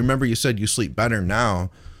 Dusty? Because I remember you said you sleep better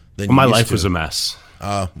now than you my used life to. was a mess.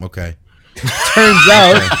 Oh, okay. Turns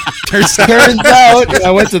out,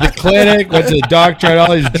 I went to the clinic, went to the doctor, had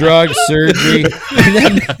all these drugs, surgery, and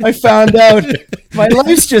then I found out my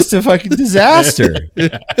life's just a fucking disaster.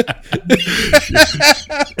 It's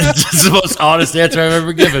the most honest answer I've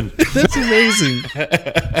ever given. That's amazing.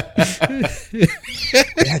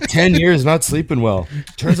 10 years not sleeping well.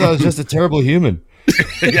 Turns out I was just a terrible human.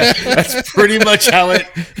 Yeah, that's pretty much how it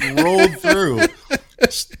rolled through.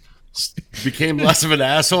 Became less of an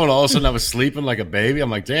asshole, and all of a sudden I was sleeping like a baby. I'm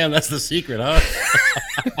like, damn, that's the secret, huh?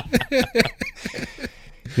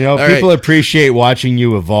 You know, people appreciate watching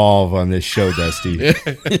you evolve on this show, Dusty.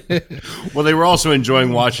 Well, they were also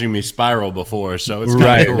enjoying watching me spiral before, so it's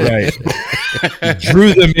right. We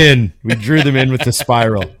drew them in with the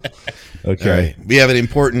spiral. Okay. We have an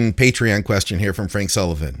important Patreon question here from Frank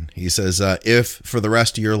Sullivan. He says, if for the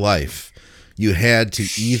rest of your life you had to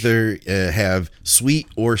either have sweet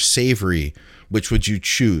or savory, which would you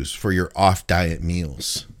choose for your off-diet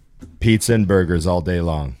meals? Pizza and burgers all day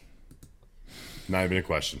long. Not even a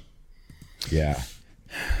question. Yeah.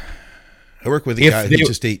 I work with a guy who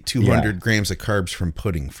just ate 200 grams of carbs from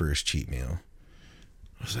pudding for his cheat meal.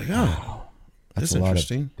 I was like, oh, that's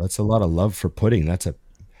interesting. That's a lot of love for pudding. That's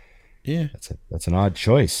Yeah. That's an odd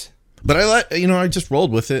choice. But I just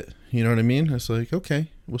rolled with it. You know what I mean? I was like,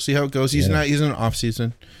 okay, we'll see how it goes. He's in an off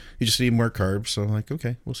season. You just need more carbs. So I'm like,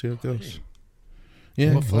 okay, we'll see how it goes.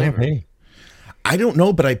 Yeah. What flavor? Hey. I don't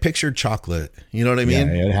know, but I pictured chocolate. You know what I mean?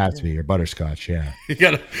 Yeah, it has to be your butterscotch. Yeah. You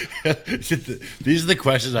gotta. These are the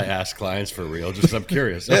questions I ask clients for real. Just I'm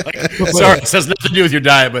curious. I'm like, sorry, it has nothing to do with your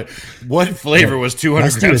diet, but what flavor was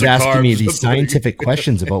 200 grams was of asking carbs? me these scientific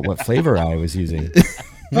questions about what flavor I was using.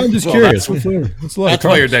 I'm just curious. That's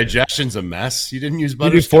why your digestion's a mess. You didn't use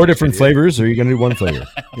butter. You do 4 different flavors, or are you going to do one flavor?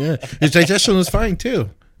 Yeah, his digestion was fine too.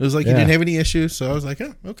 It was like he didn't have any issues, so I was like,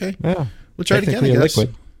 oh, okay, we'll try it again. I guess.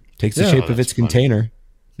 Liquid takes the shape of its container.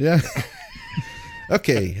 Yeah.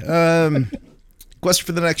 Okay. Question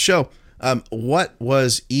for the next show. What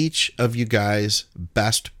was each of you guys'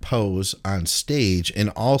 best pose on stage,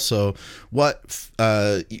 and also what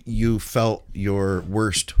you felt your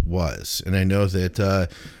worst was? And I know that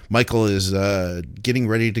Michael is getting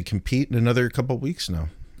ready to compete in another couple of weeks now.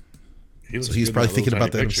 So he's probably thinking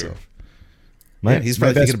about that himself. He's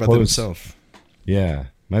probably thinking about that himself. Yeah.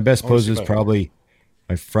 My best pose is probably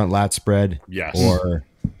my front lat spread. Yes.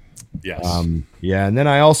 Yes. And then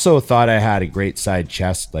I also thought I had a great side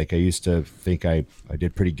chest. Like I used to think I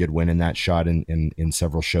did pretty good winning that shot in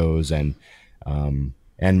several shows, and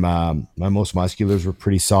my most musculars were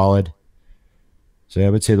pretty solid. So I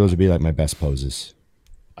would say those would be like my best poses.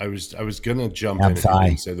 I was gonna jump in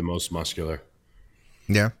and say the most muscular.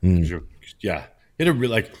 Yeah. Yeah.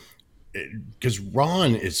 Because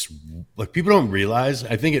Ron is like, people don't realize.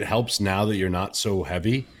 I think it helps now that you're not so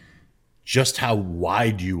heavy, just how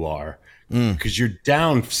wide you are, because you're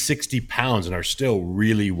down 60 pounds and are still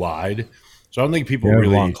really wide. So I don't think people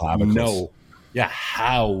really know,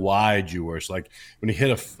 how wide you were. So like when you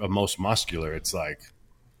hit a most muscular, it's like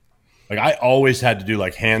I always had to do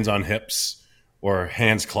like hands on hips or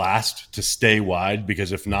hands clasped to stay wide,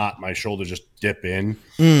 because if not, my shoulders just dip in.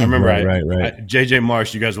 I remember JJ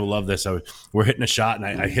Marsh, you guys will love this. We're hitting a shot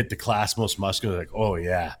and I hit the clasp most muscular, like, oh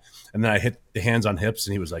yeah. And then I hit the hands on hips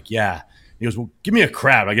and he was like, yeah. He goes, well, give me a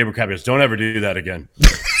crab. I gave him a crab. He goes, don't ever do that again.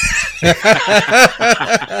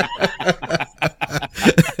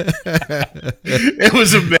 It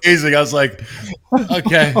was amazing. I was like,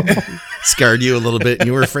 okay. Scarred you a little bit and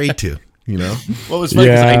you were afraid to, you know? What was funny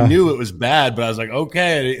is I knew it was bad, but I was like,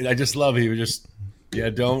 okay. I just love it. He was just,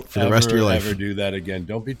 don't for the rest of your life ever do that again.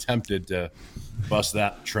 Don't be tempted to bust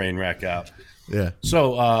that train wreck out. Yeah.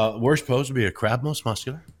 So worst pose would be a crab most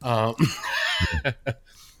muscular.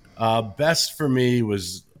 Best for me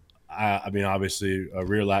was, obviously a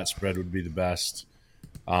rear lat spread would be the best.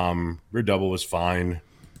 Rear double was fine.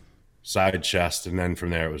 Side chest, and then from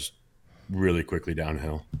there it was really quickly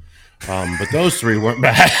downhill. But those 3 weren't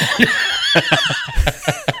bad.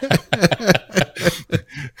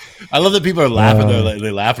 I love that people are laughing.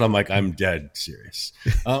 They laugh, and I'm like, I'm dead serious.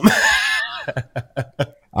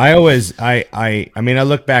 I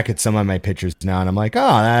look back at some of my pictures now and I'm like, oh,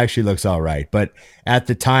 that actually looks all right. But at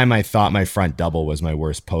the time I thought my front double was my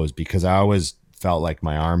worst pose, because I always felt like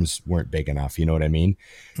my arms weren't big enough. You know what I mean?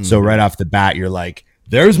 Mm-hmm. So right off the bat, you're like,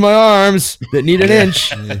 there's my arms that need an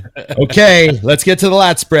inch. Okay, let's get to the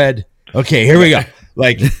lat spread. Okay, here we go.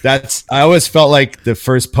 Like I always felt like the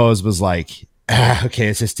first pose was like, okay,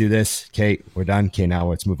 let's just do this. Okay, we're done. Okay, now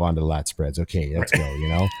let's move on to the lat spreads. Okay, let's go, you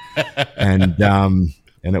know?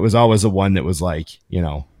 And it was always the one that was like,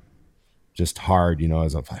 just hard, I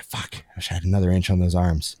was like, fuck, I wish I had another inch on those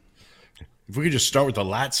arms. If we could just start with the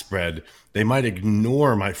lat spread, they might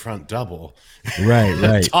ignore my front double.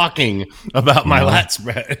 Right. Talking about my lat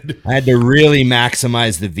spread. I had to really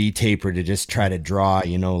maximize the V taper to just try to draw,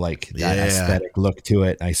 that aesthetic look to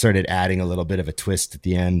it. I started adding a little bit of a twist at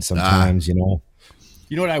the end sometimes, You know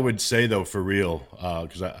what I would say, though, for real,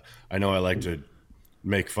 because I know I like to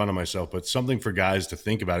make fun of myself, but something for guys to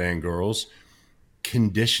think about, and girls,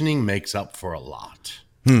 conditioning makes up for a lot.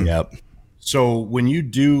 Yep. So when you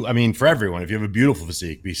do, for everyone, if you have a beautiful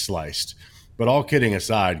physique, be sliced. But all kidding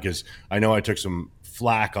aside, because I know I took some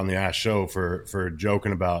flack on the Ash show for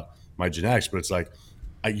joking about my genetics, but it's like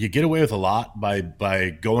you get away with a lot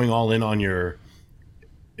by going all in on your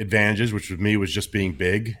advantages, which with me was just being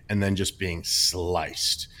big and then just being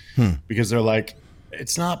sliced. Because they're like,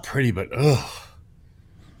 it's not pretty, but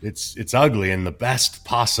it's ugly in the best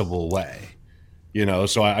possible way.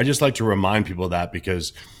 So I just like to remind people of that,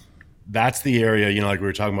 because that's the area, like we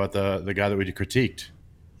were talking about the guy that we critiqued.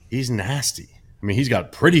 He's nasty. He's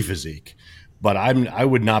got pretty physique, but I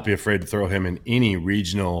would not be afraid to throw him in any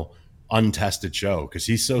regional untested show, because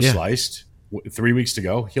he's so sliced. 3 weeks to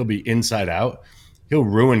go, he'll be inside out. He'll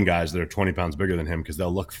ruin guys that are 20 pounds bigger than him, because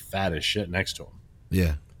they'll look fat as shit next to him.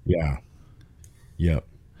 Yeah. Yeah. Yep.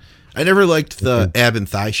 I never liked the ab and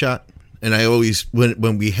thigh shot, and I always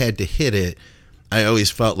when we had to hit it, I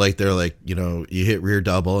always felt like they're like, you know, you hit rear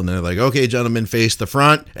double, and they're like, okay, gentlemen, face the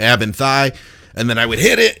front, ab and thigh, and then I would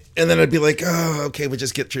hit it, and then I'd be like, oh, okay, we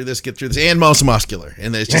just get through this, and most muscular,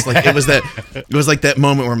 and it's just like it was like that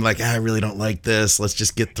moment where I'm like, I really don't like this. Let's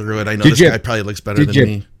just get through it. I know this guy probably looks better than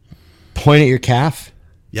me. Point at your calf.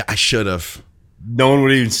 Yeah, I should have. No one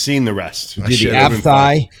would have even seen the rest. You do the ab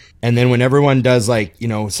thigh, and then when everyone does like, you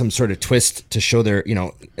know, some sort of twist to show their, you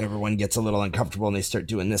know, everyone gets a little uncomfortable and they start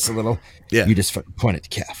doing this a little. Yeah. You just point at the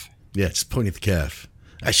calf. Yeah, just point at the calf.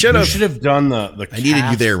 I should have. You should have done the calf, I needed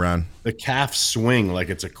you there, Ron. The calf swing like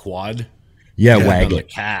it's a quad. Yeah, waggle the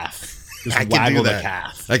calf. Just waggle the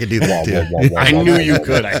calf. I could do that too. I knew you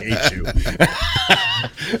could. I hate you.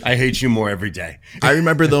 I hate you more every day. I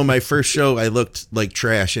remember though my first show, I looked like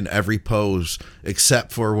trash in every pose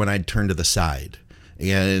except for when I'd turn to the side.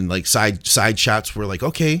 And like side shots were like,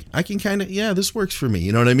 okay, I can kind of, this works for me.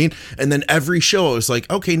 You know what I mean? And then every show, it was like,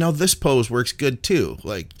 okay, now this pose works good too.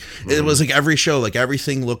 Like it was like every show, like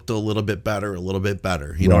everything looked a little bit better.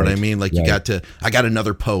 You know what I mean? Like I got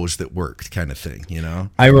another pose that worked kind of thing, you know?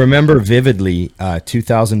 I remember vividly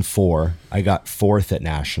 2004, I got 4th at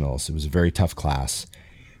Nationals. It was a very tough class.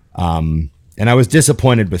 And I was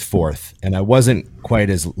disappointed with 4th, and I wasn't quite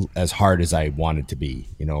as hard as I wanted to be.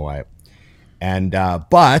 You know,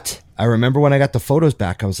 but I remember when I got the photos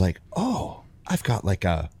back, I was like, oh, I've got like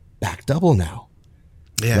a back double now.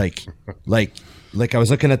 Yeah. Like I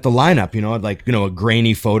was looking at the lineup, you know, like, you know, a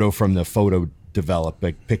grainy photo from the photo develop,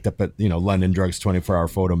 like picked up at, you know, London Drugs 24-hour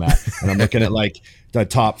photo mat. And I'm looking at like the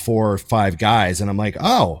top 4 or 5 guys, and I'm like,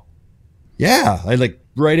 oh yeah, I like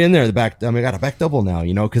right in there, the back. I mean, I got a back double now,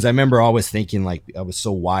 you know, because I remember always thinking like I was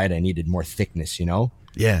so wide, I needed more thickness, you know?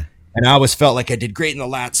 Yeah. And I always felt like I did great in the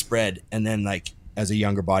lat spread, and then like as a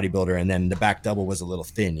younger bodybuilder, and then the back double was a little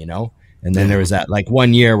thin, you know? And then there was that like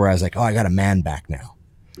 1 year where I was like, oh, I got a man back now.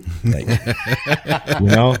 Like, you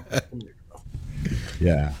know?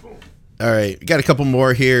 Yeah. All right. We got a couple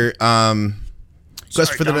more here.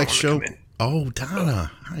 Question for the next show. Oh, Donna.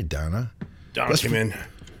 Hi, Donna. Donna came in.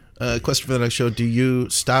 Question for the next show. Do you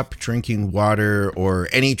stop drinking water or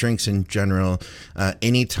any drinks in general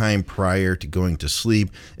anytime prior to going to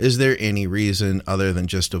sleep? Is there any reason other than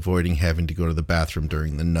just avoiding having to go to the bathroom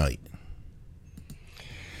during the night?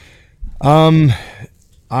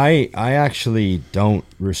 I actually don't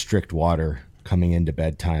restrict water coming into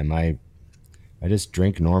bedtime. I just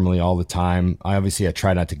drink normally all the time. I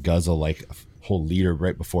try not to guzzle like a whole liter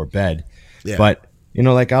right before bed. Yeah. But you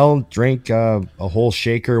know, like I'll drink a whole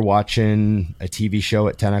shaker watching a TV show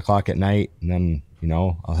at 10 o'clock at night. And then, you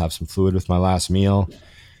know, I'll have some fluid with my last meal.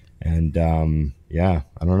 And I don't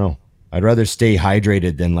know. I'd rather stay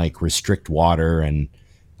hydrated than like restrict water. And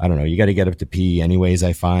I don't know, you got to get up to pee anyways,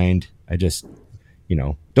 I find. I just, you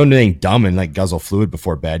know, don't do anything dumb and like guzzle fluid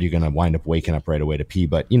before bed. You're going to wind up waking up right away to pee.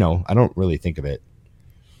 But, you know, I don't really think of it.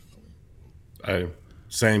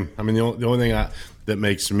 Same. I mean, the only thing that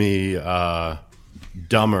makes me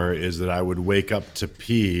dumber is that I would wake up to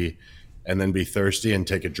pee and then be thirsty and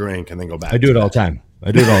take a drink and then go back. I do it all the time.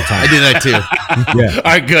 I do that too. Yeah. All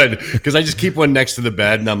right, good. Because I just keep one next to the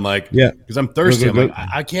bed and I'm like, because I'm thirsty. I'm like,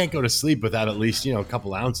 I can't go to sleep without at least, you know, a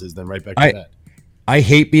couple ounces, then right back to bed. I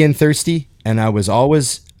hate being thirsty, and I always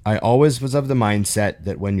was of the mindset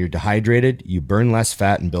that when you're dehydrated, you burn less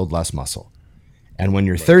fat and build less muscle. And when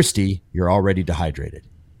you're thirsty, you're already dehydrated.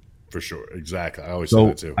 For sure. Exactly. I always say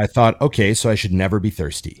that too. I thought, okay, so I should never be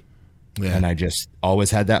thirsty. Yeah. And I just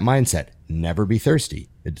always had that mindset. Never be thirsty.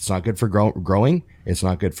 It's not good for growing. It's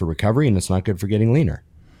not good for recovery, and it's not good for getting leaner.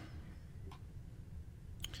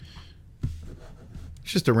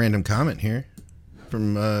 It's just a random comment here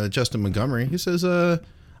from Justin Montgomery. He says,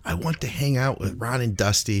 I want to hang out with Ron and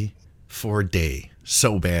Dusty for a day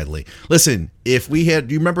so badly. Listen, if we had,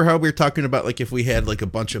 do you remember how we were talking about like if we had like a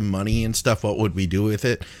bunch of money and stuff, what would we do with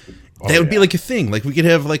it? That would be like a thing. Like we could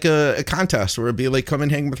have like a contest where it'd be like come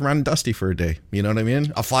and hang with Ron and Dusty for a day. You know what I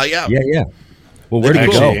mean? I'll fly you out. Yeah. Well, where do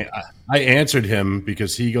you go? I answered him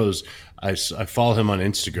because he goes, I follow him on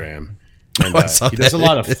Instagram. And he does a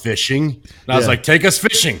lot of fishing. And I was like, take us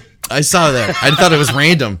fishing. I saw that. I thought it was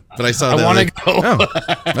random, but I saw that. I want to go.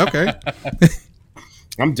 Oh, okay.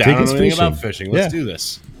 I'm down on anything about fishing. Let's do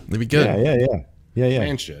this. It'd be good. Yeah.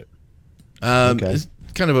 Man shit. Okay. It's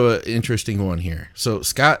kind of an interesting one here. So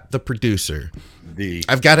Scott, the producer,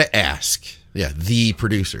 I've got to ask. Yeah, the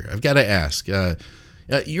producer. I've got to ask.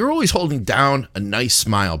 You're always holding down a nice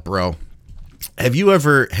smile, bro. Have you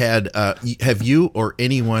ever had? Have you or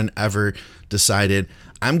anyone ever decided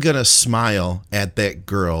I'm gonna smile at that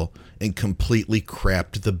girl and completely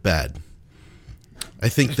crapped the bed. I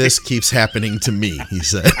think this keeps happening to me, he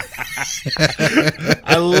said.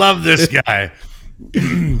 I love this guy.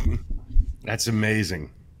 That's amazing.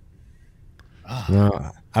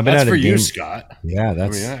 No, I've been That's at for a you, game. Scott. Yeah,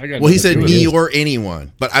 that's. I got Well, he said nothing to do me with it. or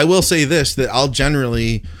anyone. But I will say this, that I'll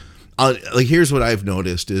generally, like, here's what I've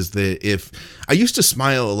noticed is that if I used to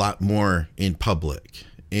smile a lot more in public.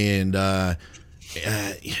 And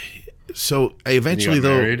so I eventually, You got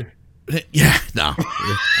though. married? Yeah, no.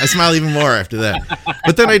 I smile even more after that.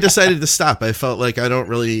 But then I decided to stop. I felt like I don't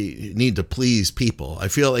really need to please people. I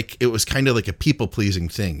feel like it was kind of like a people-pleasing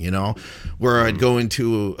thing, you know, where I'd go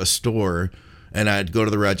into a store and I'd go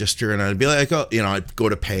to the register and I'd be like, oh, you know, I'd go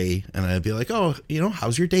to pay and I'd be like, oh, you know,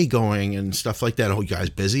 how's your day going and stuff like that. Oh, you guys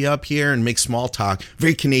busy up here, and make small talk.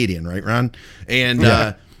 Very Canadian, right, Ron? And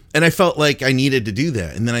and I felt like I needed to do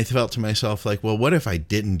that. And then I felt to myself like, well, what if I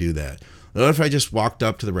didn't do that? What if I just walked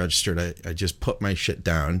up to the register and I just put my shit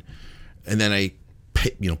down, and then I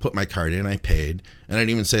put my card in, I paid, and I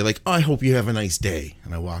didn't even say like, oh, I hope you have a nice day,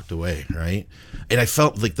 and I walked away, right? And I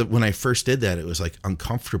felt like when I first did that, it was like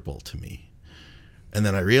uncomfortable to me. And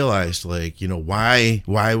then I realized, like, you know, why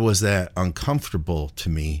was that uncomfortable to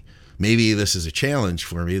me? Maybe this is a challenge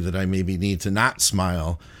for me, that I maybe need to not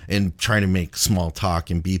smile and try to make small talk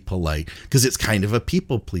and be polite, because it's kind of a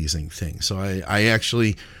people-pleasing thing. So I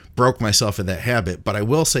actually broke myself of that habit. But I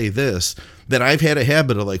will say this, that I've had a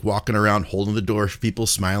habit of like walking around, holding the door for people,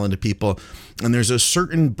 smiling to people. And there's a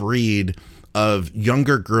certain breed of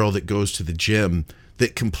younger girl that goes to the gym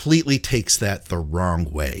that completely takes that the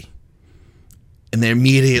wrong way. And they're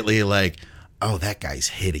immediately like, oh, that guy's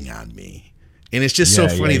hitting on me. And it's just so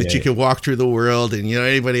funny that you can walk through the world and, you know,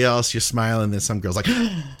 anybody else, you're smiling, and then some girl's like,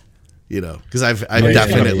 you know, because I've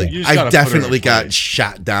definitely got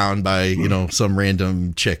shot down by, you know, some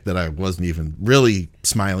random chick that I wasn't even really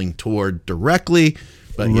smiling toward directly.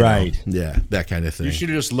 But, you know, yeah, that kind of thing. You should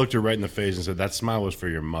have just looked her right in the face and said, that smile was for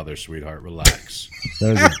your mother, sweetheart. Relax.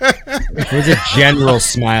 It was a general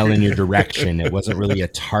smile in your direction. It wasn't really a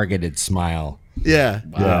targeted smile. Yeah.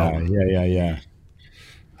 Wow. Yeah.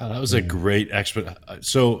 That was a great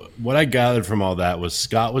So what I gathered from all that was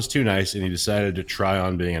Scott was too nice, and he decided to try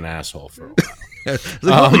on being an asshole for a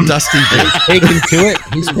while. Dusty He's taken to it.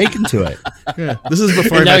 He's taken to it. Yeah. This is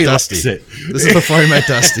before I met Dusty. This is before I met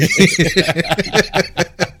Dusty.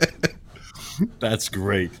 That's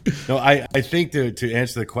great. No, I think to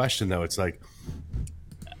answer the question, though, it's like,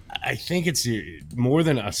 I think it's more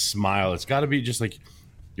than a smile. It's got to be just like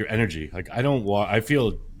your energy. Like I don't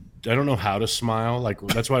know how to smile. Like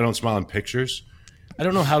that's why I don't smile in pictures. I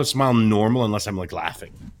don't know how to smile normal unless I'm like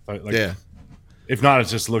laughing. Like, yeah. If not, it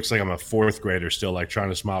just looks like I'm a fourth grader still like trying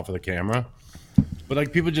to smile for the camera. But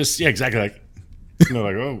like people just exactly like, you know,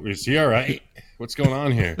 like, oh, is he all right? What's going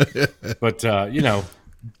on here? But you know,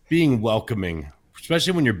 being welcoming,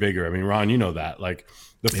 especially when you're bigger. I mean, Ron, you know that. Like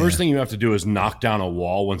the first thing you have to do is knock down a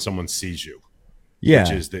wall when someone sees you. Yeah,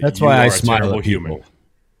 which is that that's why I smile at people. Human.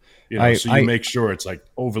 You know, so you make sure it's like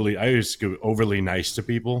I used to go overly nice to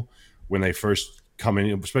people when they first come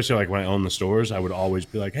in, especially like when I own the stores. I would always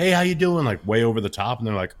be like, hey, how you doing? Like way over the top. And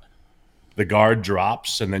they're like, the guard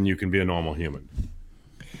drops and then you can be a normal human.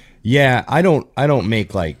 Yeah, I don't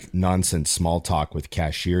make like nonsense small talk with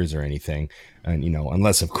cashiers or anything. And, you know,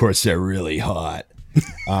 unless of course they're really hot.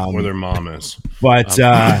 Or their mom is. But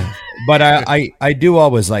I do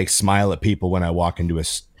always like smile at people when I walk into a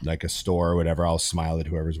store or whatever. I'll smile at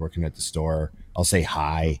whoever's working at the store. I'll say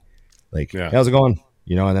hi, like, hey, how's it going?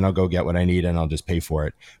 You know, and then I'll go get what I need and I'll just pay for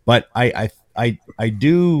it. But I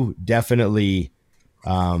do definitely,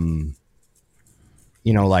 you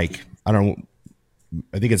know, like, I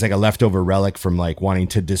think it's like a leftover relic from like wanting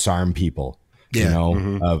to disarm people, you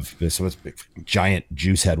know, of this giant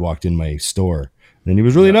juice head walked in my store and he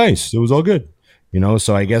was really nice. It was all good, you know?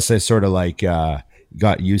 So I guess I sort of like,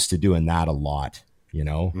 got used to doing that a lot, you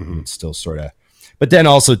know, it's still sort of, but then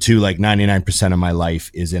also too, like 99% of my life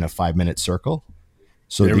is in a 5-minute circle.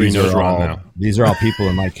 So these are all people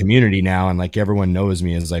in my community now. And like everyone knows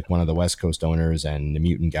me as like one of the West Coast owners and the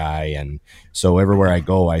mutant guy. And so everywhere I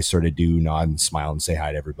go, I sort of do nod and smile and say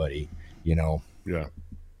hi to everybody, you know? Yeah.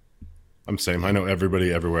 I'm same. I know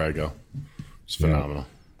everybody everywhere I go. It's phenomenal.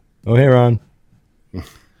 Oh, hey, Ron.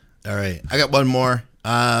 All right. I got one more.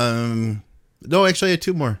 No, actually I had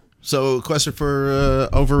two more. So question for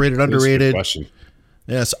overrated, underrated. Question.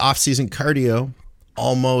 Yes. Off-season cardio.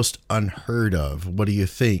 Almost unheard of. What do you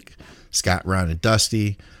think, Scott, Ron, and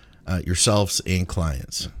Dusty, yourselves and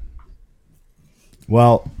clients?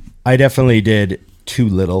 Well, I definitely did too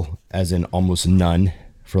little, as in almost none,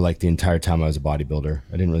 for like the entire time I was a bodybuilder.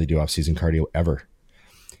 I didn't really do off-season cardio ever.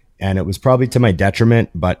 And it was probably to my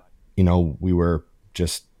detriment, but we were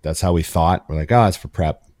just, that's how we thought. We're like, oh, it's for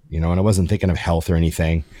prep, and I wasn't thinking of health or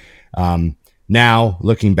anything. Now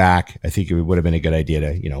looking back, I think it would have been a good idea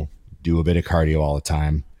to, do a bit of cardio all the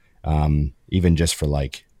time. Even just for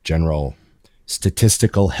like general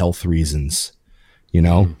statistical health reasons,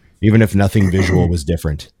 even if nothing visual was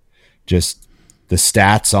different, just the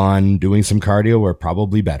stats on doing some cardio were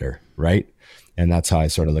probably better. Right. And that's how I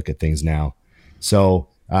sort of look at things now. So,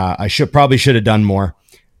 I should have done more.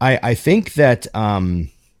 I think that, some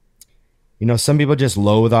people just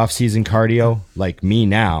loathe off season cardio like me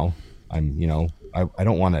now. I'm, I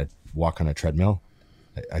don't want to walk on a treadmill.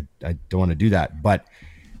 I don't want to do that, but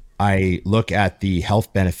I look at the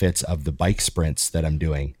health benefits of the bike sprints that I'm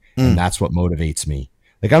doing. And that's what motivates me.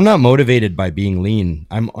 Like, I'm not motivated by being lean.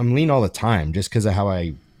 I'm lean all the time just because of how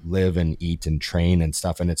I live and eat and train and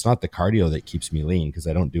stuff. And it's not the cardio that keeps me lean because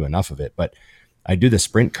I don't do enough of it, but I do the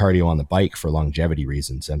sprint cardio on the bike for longevity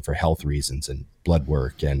reasons and for health reasons and blood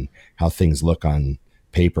work and how things look on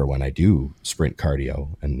paper when I do sprint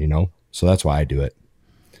cardio. And, so that's why I do it.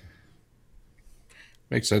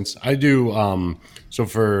 Makes sense. I do. I'm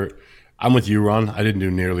with you, Ron. I didn't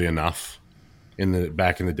do nearly enough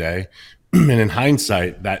back in the day. And in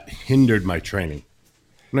hindsight, that hindered my training.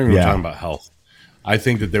 I'm not even talking about health. I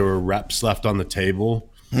think that there were reps left on the table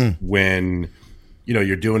when,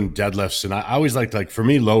 you're doing deadlifts. And I always liked, for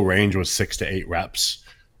me, low range was 6 to 8 reps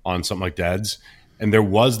on something like deads. And there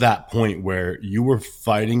was that point where you were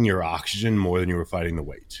fighting your oxygen more than you were fighting the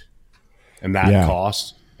weight. And that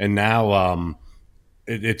cost. And now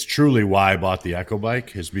it's truly why I bought the Echo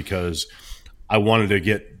bike, is because I wanted to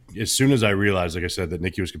get, as soon as I realized, like I said, that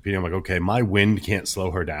Nikki was competing, I'm like, okay, my wind can't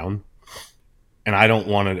slow her down. And I don't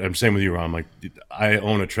want to, I'm same with you, Ron. I'm like, I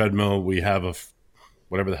own a treadmill. We have a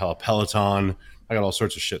Peloton. I got all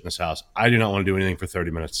sorts of shit in this house. I do not want to do anything for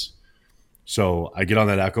 30 minutes. So I get on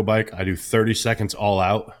that Echo bike. I do 30 seconds all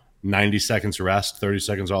out, 90 seconds rest, 30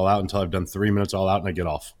 seconds all out until I've done 3 minutes all out, and I get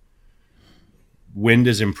off. Wind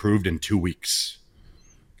is improved in 2 weeks.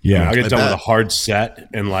 Yeah. I get done with a hard set,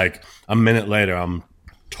 and like a minute later, I'm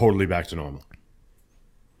totally back to normal.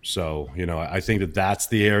 So, I think that that's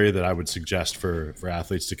the area that I would suggest for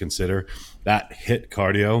athletes to consider, that HIIT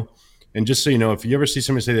cardio. And just so you know, if you ever see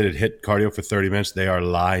somebody say that it HIIT cardio for 30 minutes, they are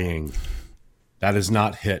lying. That is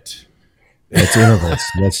not HIIT. It's intervals.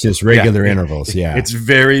 That's just regular intervals. Yeah. It's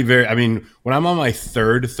very, very, when I'm on my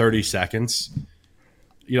third 30 seconds,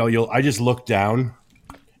 I just look down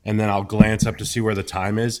and then I'll glance up to see where the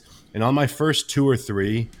time is. And on my first 2 or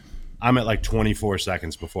 3, I'm at like 24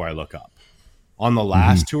 seconds before I look up. On the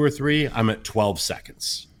last 2 or 3, I'm at 12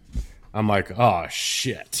 seconds. I'm like, oh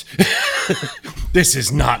shit, this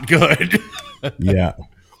is not good. Yeah.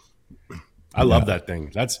 I love that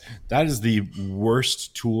thing. That is the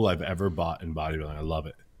worst tool I've ever bought in bodybuilding. I love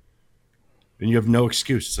it. And you have no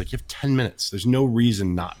excuse. It's like you have 10 minutes. There's no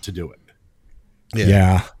reason not to do it.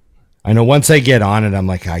 Yeah. I know once I get on it, I'm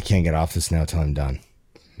like, I can't get off this now till I'm done.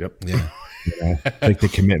 Yep. Yeah. Like the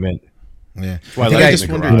commitment. Yeah. I just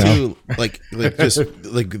wonder too,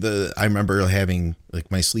 I remember having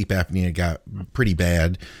my sleep apnea got pretty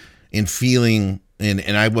bad and feeling,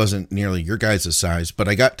 and I wasn't nearly your guys' size, but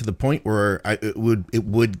I got to the point where I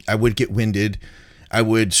would get winded. I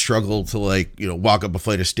would struggle to walk up a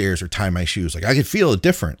flight of stairs or tie my shoes. Like I could feel a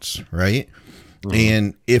difference. Right. Mm-hmm.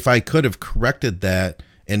 And if I could have corrected that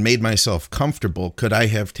and made myself comfortable, could I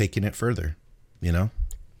have taken it further?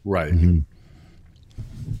 Right. Mm-hmm.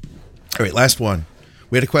 All right, last one.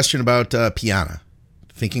 We had a question about Piana.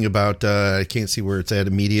 Thinking about, I can't see where it's at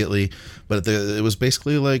immediately, but it was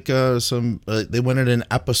basically like they wanted an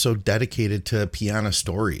episode dedicated to Piana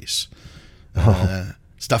stories.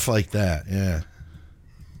 Stuff like that, yeah.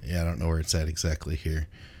 Yeah, I don't know where it's at exactly here.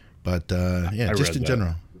 But, just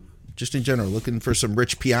in general, looking for some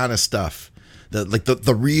Rich Piana stuff.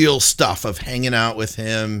 The real stuff of hanging out with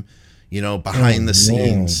him, behind the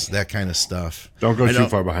scenes, that kind of stuff. Don't go too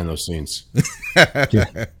far behind those scenes.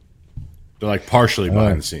 They're like partially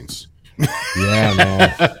behind the scenes. Yeah,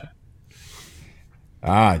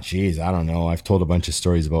 man. Geez, I don't know. I've told a bunch of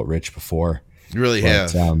stories about Rich before. You really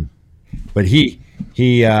have. But he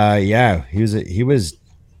was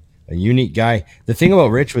a unique guy. The thing about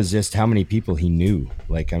Rich was just how many people he knew.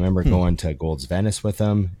 Like I remember going to Gold's Venice with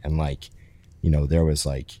him, and there was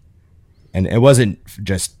and it wasn't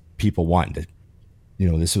just people wanting to,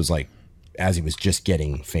 this was as he was just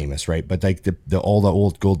getting famous, right? But all the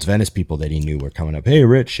old Gold's Venice people that he knew were coming up, hey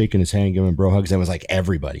Rich, shaking his hand, giving bro hugs. And it was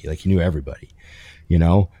everybody, he knew everybody,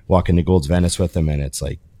 walking to Gold's Venice with him. And it's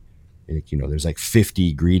you know, there's like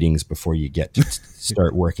 50 greetings before you get to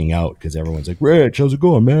start working out, because everyone's like, Rich, how's it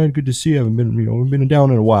going, man? Good to see you. I've been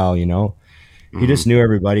down in a while, you know. He just knew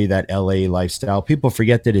everybody, that LA lifestyle. People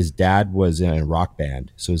forget that his dad was in a rock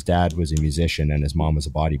band. So his dad was a musician and his mom was a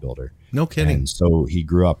bodybuilder. No kidding. And so he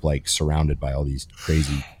grew up like surrounded by all these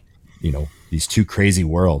crazy, you know, these two crazy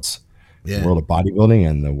worlds, the world of bodybuilding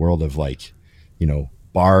and the world of like, you know,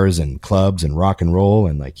 bars and clubs and rock and roll.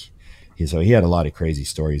 And like, so he had a lot of crazy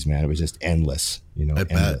stories, man. It was just endless, you know,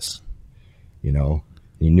 endless, you know,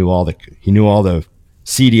 he knew all the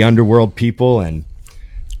seedy underworld people, and,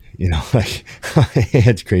 you know, like he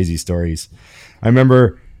had crazy stories. I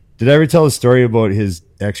remember, did I ever tell a story about his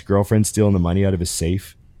ex-girlfriend stealing the money out of his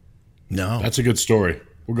safe? No. That's a good story.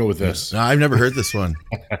 We'll go with this. No, I've never heard this one.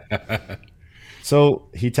 So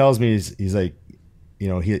he tells me, he's like, you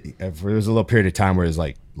know, there was a little period of time where his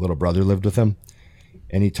like little brother lived with him.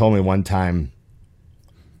 And he told me one time,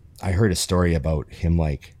 I heard a story about him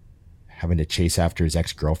like having to chase after his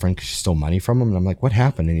ex-girlfriend because she stole money from him. And I'm like, what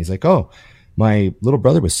happened? And he's like, oh, my little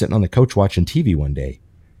brother was sitting on the couch watching TV one day,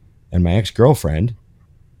 and my ex-girlfriend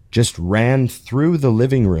just ran through the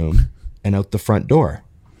living room and out the front door.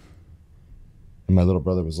 And my little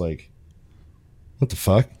brother was like, what the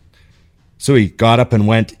fuck? So he got up and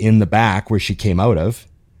went in the back where she came out of.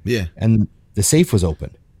 Yeah. And the safe was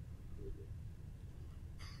open.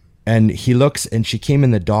 And he looks, and she came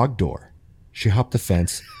in the dog door. She hopped the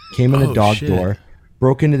fence, came in the dog door,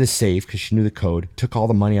 broke into the safe because she knew the code, took all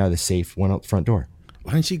the money out of the safe, went out the front door.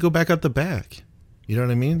 Why didn't she go back out the back? You know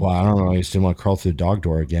what I mean? Well, I don't know. I just didn't want to crawl through the dog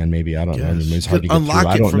door again. Maybe, I don't know. Maybe it's hard to get unlock through.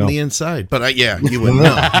 I it don't from know. the inside. But you wouldn't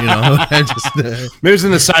know. You know, Maybe it was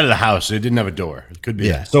in the side of the house. It didn't have a door. It could be.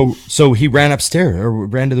 Yeah. That. So he ran upstairs or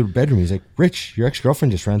ran to the bedroom. He's like, Rich, your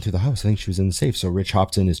ex-girlfriend just ran through the house. I think she was in the safe. So Rich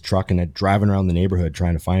hops in his truck and driving around the neighborhood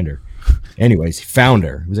trying to find her. Anyways, he found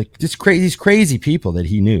her. He was like, these crazy people that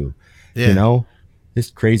he knew, you know, this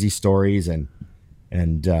crazy stories and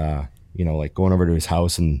you know, like going over to his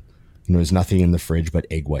house and, you know, there's nothing in the fridge but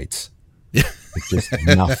egg whites. It's just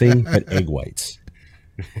nothing but egg whites.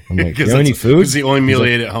 I'm like, you have any food? It's the only meal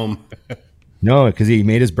he ate at home. No, because he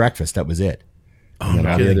made his breakfast. That was it. And then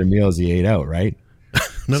all the other meals he ate out, right?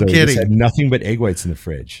 No so kidding. He just had nothing but egg whites in the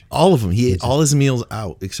fridge. All of them. He ate all his meals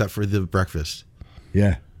out except for the breakfast.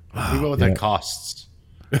 Yeah. Think about what that costs.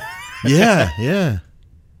 Yeah.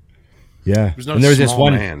 There's no and there was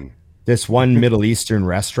this one Middle Eastern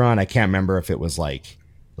restaurant. I can't remember if it was like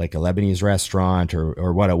a Lebanese restaurant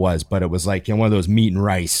or what it was, but it was like, you know, one of those meat and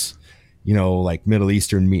rice, you know, like Middle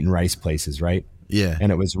Eastern meat and rice places, right? Yeah.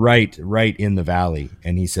 And it was right in the valley.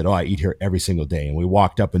 And he said, oh, I eat here every single day. And we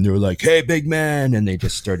walked up and they were like, hey, big man. And they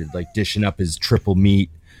just started like dishing up his triple meat,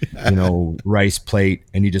 you know, rice plate.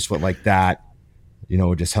 And he just went like that, you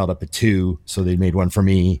know, just held up a 2. So they made one for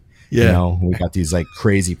me. Yeah. You know, we got these like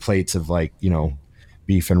crazy plates of like, you know,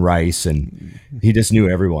 beef and rice, and he just knew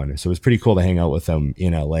everyone. So it was pretty cool to hang out with him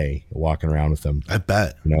in LA, walking around with him. I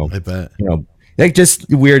bet. You know, You know, like just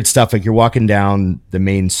weird stuff. Like you're walking down the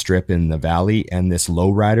main strip in the valley and this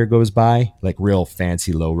lowrider goes by, like real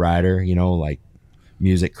fancy lowrider, you know, like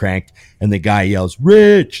music cranked, and the guy yells,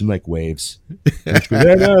 Rich, and like waves. Rich goes,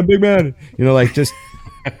 hey, man, big man. You know, like just,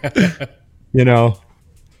 you know,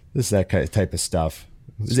 this that kind of type of stuff.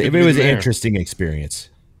 It was an interesting experience.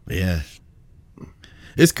 Yeah.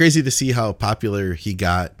 It's crazy to see how popular he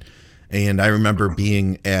got. And I remember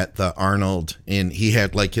being at the Arnold, and he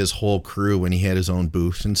had like his whole crew, and he had his own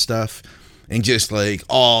booth and stuff, and just like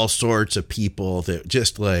all sorts of people that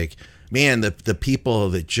just like, man, the people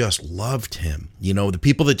that just loved him, you know, the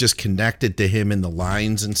people that just connected to him in the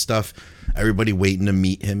lines and stuff, everybody waiting to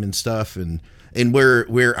meet him and stuff. And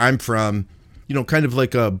where I'm from, you know, kind of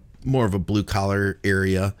like a more of a blue collar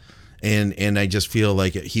area. And I just feel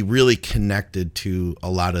like he really connected to a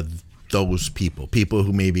lot of those people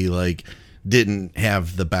who maybe like didn't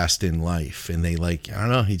have the best in life, and they like, I don't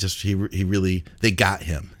know, he really, they got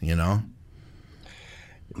him, you know.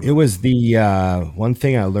 It was the one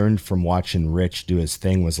thing I learned from watching Rich do his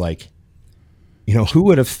thing was like, you know, who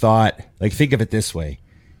would have thought, like, think of it this way,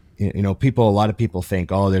 you know, a lot of people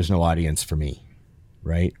think, oh, there's no audience for me.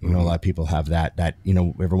 Right. You know, a lot of people have that, you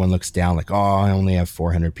know, everyone looks down like, oh, I only have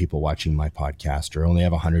 400 people watching my podcast, or only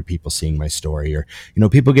have 100 people seeing my story, or, you know,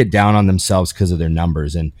 people get down on themselves because of their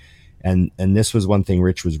numbers. And this was one thing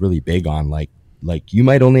Rich was really big on. Like you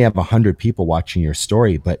might only have 100 people watching your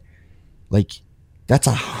story, but like that's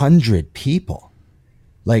 100 people.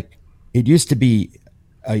 Like it used to be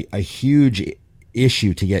a huge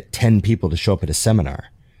issue to get 10 people to show up at a seminar.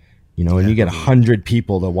 You know, and you get 100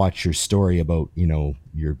 people to watch your story about, you know,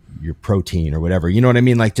 your protein or whatever, you know what I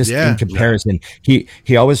mean? Like just in comparison,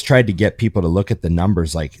 he always tried to get people to look at the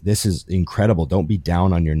numbers. Like, this is incredible. Don't be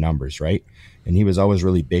down on your numbers. Right. And he was always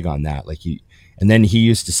really big on that. Like and then he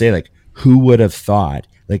used to say, like, who would have thought,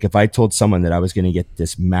 like, if I told someone that I was going to get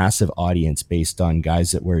this massive audience based on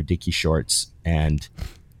guys that wear dicky shorts and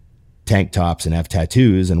tank tops and have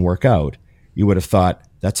tattoos and work out, you would have thought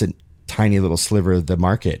that's a tiny little sliver of the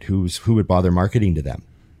market. Who would bother marketing to them?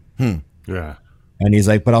 Yeah. And he's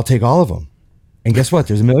like, but I'll take all of them. And guess what?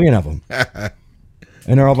 There's a million of them.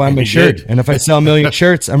 And they're all buying my shirt. And if I sell a million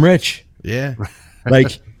shirts, I'm rich. Yeah.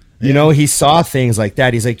 Like, you know, he saw things like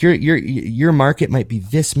that. He's like, your market might be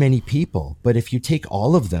this many people, but if you take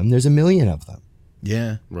all of them, there's a million of them.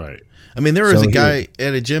 Yeah. Right. I mean, there was a guy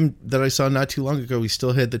at a gym that I saw not too long ago. He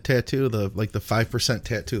still had the tattoo, the 5%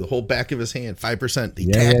 tattoo, the whole back of his hand, 5%.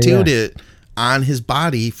 He tattooed it on his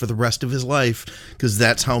body for the rest of his life because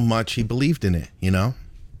that's how much he believed in it, you know?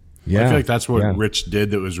 Yeah. I feel like that's what Rich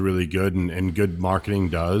did that was really good, and good marketing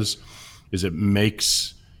does, is it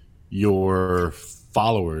makes your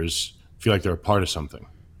followers feel like they're a part of something.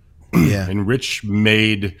 Yeah. And Rich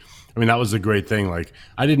made, I mean, that was the great thing. Like,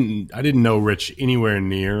 I didn't know Rich anywhere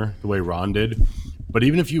near the way Ron did, but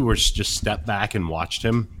even if you were just step back and watched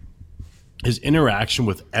him, his interaction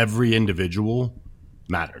with every individual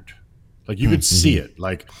mattered. Like, you could see it.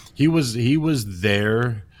 Like, he was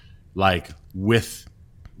there, like, with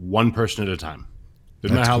one person at a time.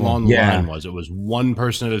 Didn't matter how long the line was. It was one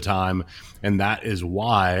person at a time. And that is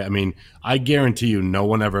why, I mean, I guarantee you no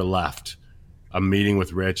one ever left a meeting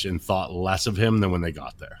with Rich and thought less of him than when they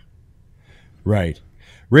got there. Right.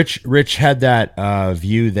 Rich had that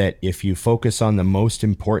view that if you focus on the most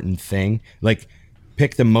important thing, like,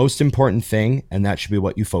 pick the most important thing, and that should be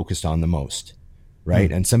what you focused on the most.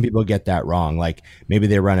 Right. And some people get that wrong. Like, maybe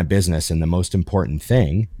they run a business and the most important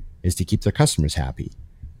thing is to keep their customers happy,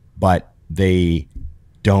 but they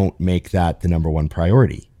don't make that the number one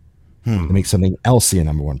priority. They make something else the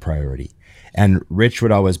number one priority. And Rich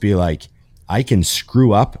would always be like, I can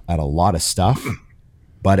screw up at a lot of stuff,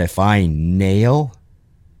 but if I nail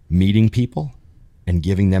meeting people and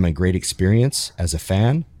giving them a great experience as a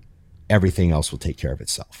fan, everything else will take care of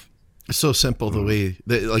itself. It's so simple the way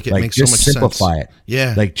that, like, it like, makes so much sense. Just simplify it.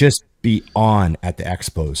 Yeah. Like, just be on at the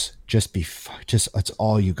expos. Just that's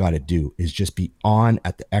all you got to do is just be on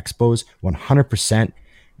at the expos 100%.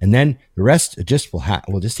 And then the rest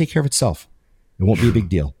will just take care of itself. It won't be a big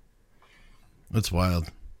deal. That's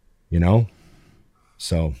wild. You know?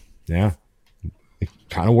 So, yeah, it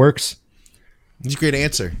kind of works. It's a great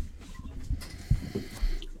answer.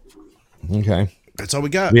 Okay. That's all we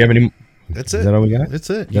got. We have any? That's it. Is that all we got? That's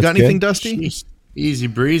it. You got anything, Dusty? Jeez. Easy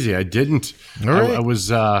breezy. I didn't. All right. I was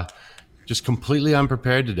just completely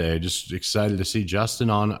unprepared today. Just excited to see Justin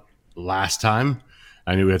on last time.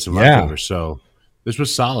 I knew we had some leftovers, so this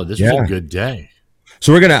was solid. This was a good day.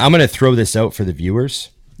 So I'm gonna throw this out for the viewers.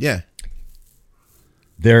 Yeah.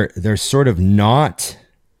 They're sort of not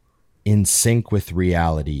in sync with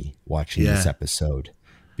reality watching this episode,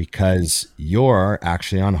 because you're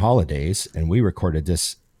actually on holidays and we recorded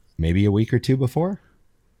this maybe a week or two before.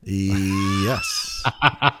 Yes.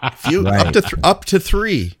 Up to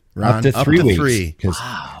three. Ron, up to 3 weeks.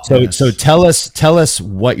 Wow. So tell us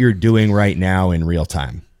what you're doing right now in real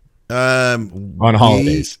time. On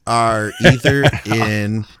holidays. We are either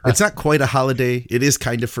in, it's not quite a holiday. It is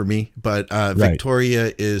kind of for me, but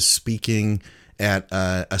Victoria is speaking at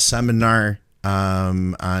a seminar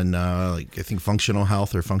on like, I think functional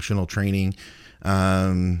health or functional training.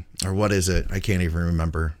 Or what is it? I can't even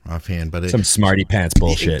remember offhand, but some smarty pants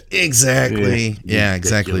bullshit. Exactly. Yeah,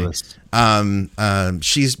 exactly.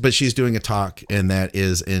 She's doing a talk, and that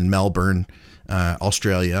is in Melbourne,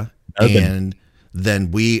 Australia. And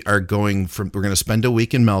then we're going to spend a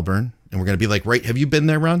week in Melbourne, and we're going to be like, have you been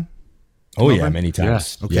there, Ron? Oh, Melbourne? Yeah, many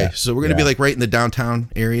times. Yeah. Okay, so we're going to be like right in the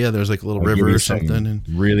downtown area. There's like a little river or something. And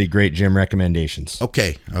really great gym recommendations.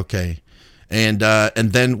 Okay. And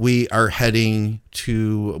then we are heading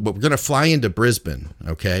we're going to fly into Brisbane,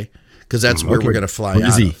 okay? Because that's where we're going to fly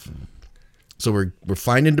out of. So we're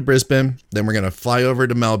flying into Brisbane, then we're going to fly over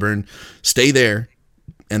to Melbourne, stay there,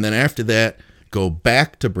 and then after that, go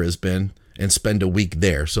back to Brisbane and spend a week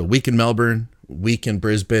there. So a week in Melbourne, week in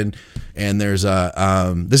Brisbane, and there's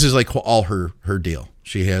this is like all her deal.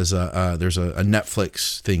 She has there's a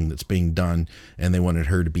Netflix thing that's being done, and they wanted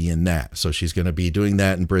her to be in that. So she's going to be doing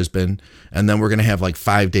that in Brisbane, and then we're going to have like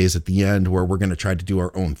 5 days at the end where we're going to try to do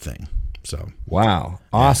our own thing. So wow,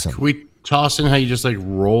 awesome. toss in how you just like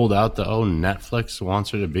rolled out the Netflix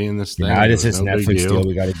wants her to be in this thing? Yeah, it's this Netflix deal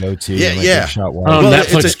we got to go to. Yeah.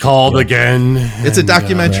 Netflix called again. It's a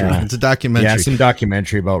documentary. It's a documentary. Yeah, some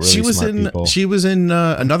documentary about really smart people. She was in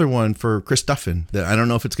another one for Chris Duffin. That I don't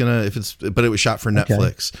know if it's but it was shot for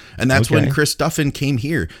Netflix. And that's when Chris Duffin came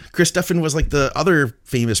here. Chris Duffin was like the other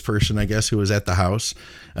famous person, I guess, who was at the house.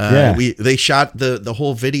 They shot the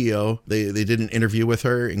whole video. They did an interview with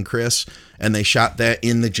her and Chris, and they shot that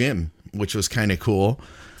in the gym, which was kind of cool.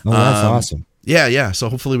 Oh, that's awesome. Yeah. So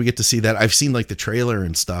hopefully we get to see that. I've seen like the trailer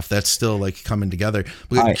and stuff. That's still like coming together.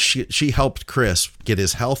 But she helped Chris get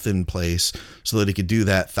his health in place so that he could do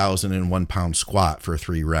that 1,001 pound squat for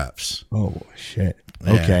 3 reps. Oh shit.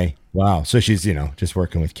 Yeah. Okay. Wow. So she's just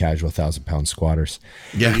working with casual 1,000 pound squatters.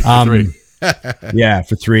 Yeah. Yeah,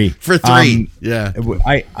 for 3. For 3.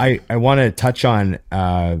 I want to touch on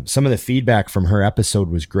some of the feedback from her episode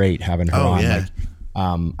was great having her on. Yeah.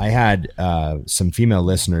 I had some female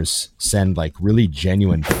listeners send like really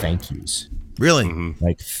genuine thank yous. Really? Mm-hmm.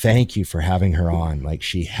 Like, thank you for having her on. Like,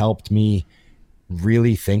 she helped me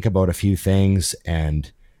really think about a few things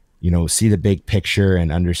and, see the big picture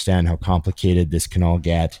and understand how complicated this can all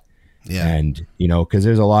get. Yeah. And, because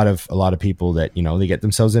there's a lot of people that, they get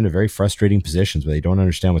themselves into very frustrating positions where they don't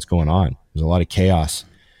understand what's going on. There's a lot of chaos,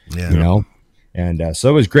 And so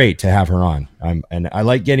it was great to have her on. And I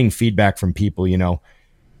like getting feedback from people, there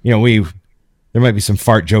might be some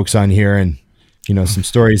fart jokes on here and, some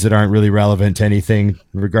stories that aren't really relevant to anything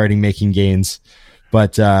regarding making gains.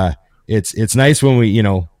 But it's nice when we,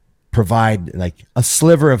 provide like a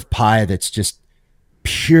sliver of pie that's just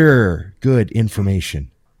pure good information.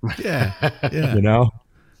 Yeah.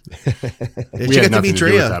 We had nothing to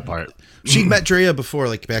do with that part. She met Drea before,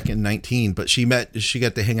 like back in 2019, but she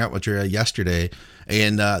got to hang out with Drea yesterday,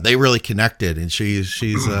 and they really connected. And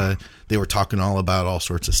they were talking all about all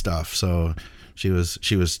sorts of stuff. So she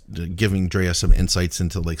was giving Drea some insights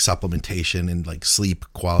into like supplementation and like sleep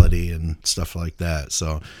quality and stuff like that.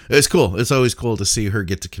 So it's cool. It's always cool to see her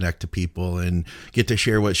get to connect to people and get to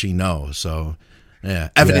share what she knows. So. Yeah,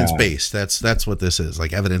 evidence-based. That's what this is,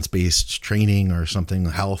 like evidence-based training or something,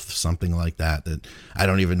 health, something like that I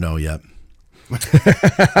don't even know yet.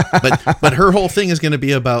 but her whole thing is going to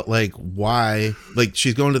be about like why, like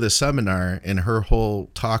she's going to this seminar and her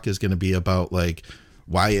whole talk is going to be about like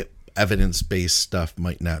why evidence-based stuff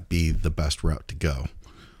might not be the best route to go.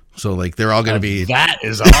 So like they're all going to be. That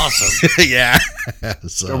is awesome. Yeah.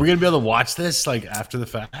 So are we going to be able to watch this like after the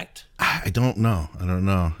fact? I don't know.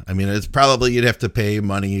 I mean, it's probably you'd have to pay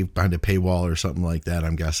money behind a paywall or something like that,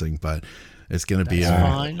 I'm guessing, but it's going to be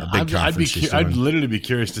a big conference. I'd literally be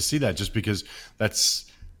curious to see that just because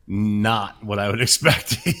that's not what I would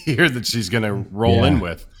expect to hear that she's going to roll in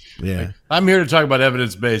with. Yeah. Like, I'm here to talk about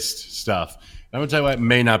evidence-based stuff. I'm going to tell you what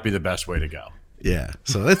may not be the best way to go. Yeah,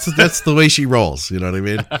 so that's the way she rolls. You know what I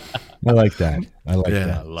mean? I like that.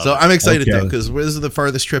 So I'm excited though because this is the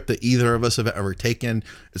farthest trip that either of us have ever taken.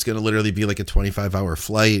 It's going to literally be like a 25-hour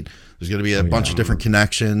flight. There's going to be a bunch of different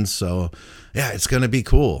connections. So yeah, it's going to be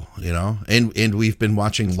cool. And we've been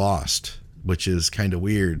watching Lost, which is kind of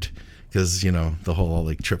weird because the whole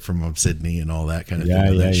like trip from Sydney and all that kind of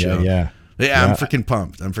thing. Yeah. I'm freaking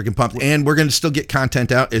pumped. And we're going to still get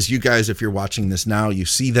content out as you guys. If you're watching this now, you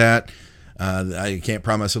see that. I can't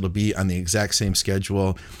promise it'll be on the exact same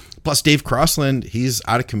schedule. Plus, Dave Crossland, he's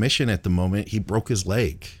out of commission at the moment. He broke his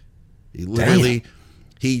leg. He literally,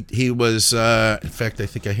 he was. In fact, I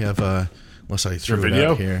think I have unless I threw it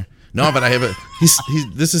out here. No, but I have a.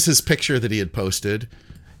 This is his picture that he had posted.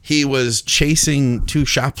 He was chasing 2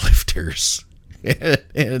 shoplifters,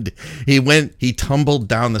 and he tumbled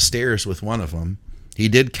down the stairs with one of them. He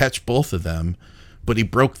did catch both of them, but he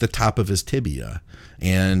broke the top of his tibia.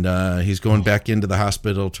 And he's going back into the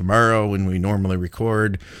hospital tomorrow when we normally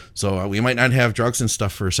record. So we might not have drugs and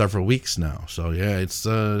stuff for several weeks now. So yeah, it's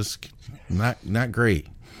not great.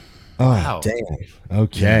 Oh, wow. Damn.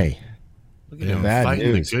 Okay. Look at him bad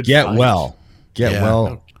news. Get well,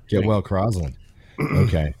 Crossland.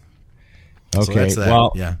 Okay. Okay.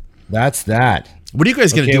 So that's that. What are you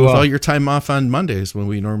guys going to do with all your time off on Mondays when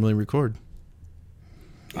we normally record?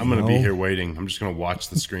 I'm going to be here waiting. I'm just going to watch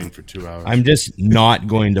the screen for 2 hours. I'm just not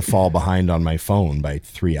going to fall behind on my phone by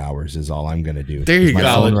 3 hours is all I'm going to do. There you go.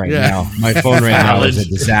 My phone right now is a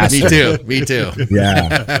disaster. Me too.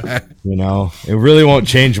 Yeah. It really won't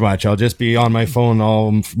change much. I'll just be on my phone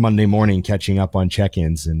all Monday morning catching up on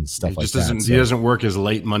check-ins and stuff like that. He doesn't work as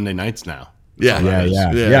late Monday nights now. Yeah.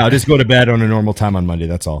 I'll just go to bed on a normal time on Monday.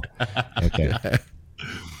 That's all. Okay.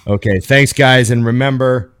 Okay. Thanks, guys. And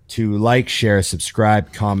remember to like, share,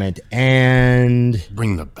 subscribe, comment, and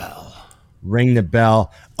ring the bell. Ring the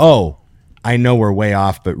bell. Oh, I know we're way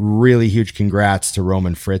off, but really huge congrats to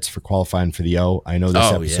Roman Fritz for qualifying for the O. I know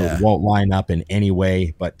this episode won't line up in any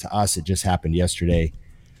way, but to us, it just happened yesterday.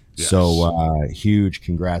 Yes. So huge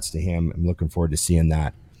congrats to him. I'm looking forward to seeing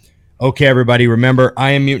that. Okay, everybody, remember,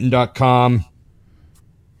 IamMutant.com,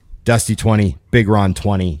 Dusty20, Big Ron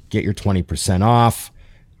 20. Get your 20% off.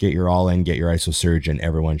 Get your all-in, get your IsoSurgeon.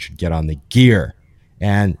 Everyone should get on the gear.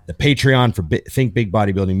 And the Patreon for Think Big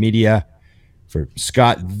Bodybuilding Media. For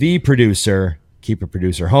Scott, the producer, keep a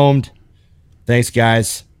producer homed. Thanks,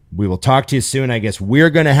 guys. We will talk to you soon. I guess we're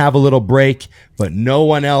going to have a little break, but no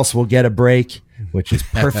one else will get a break, which is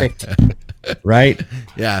perfect. Right?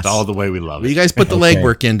 Yeah. It's all the way we love it. You guys put the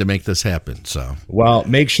legwork in to make this happen. So, well,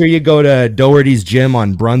 make sure you go to Doherty's Gym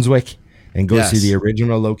on Brunswick and go see the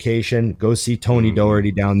original location. Go see Tony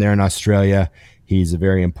Doherty down there in Australia. He's a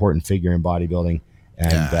very important figure in bodybuilding.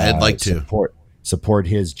 And I'd like to support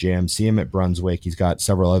his gym. See him at Brunswick. He's got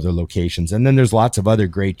several other locations. And then there's lots of other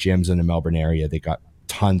great gyms in the Melbourne area. They got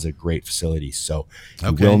tons of great facilities. So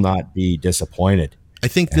you will not be disappointed. I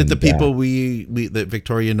think that the people that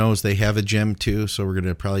Victoria knows, they have a gym too. So we're going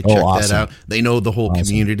to probably check that out. They know the whole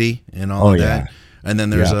community and all of that. Yeah. And then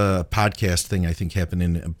there's a podcast thing I think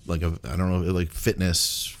happening, like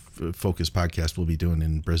fitness focused podcast we'll be doing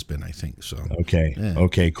in Brisbane, I think. So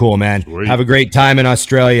okay, cool, man. Sweet. Have a great time in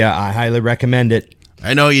Australia. I highly recommend it.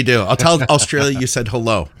 I know you do. I'll tell Australia you said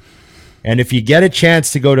hello. And if you get a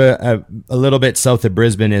chance to go to a little bit south of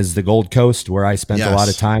Brisbane is the Gold Coast, where I spent a lot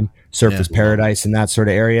of time, Surfers Paradise and that sort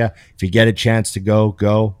of area. If you get a chance to go.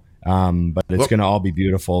 But it's going to all be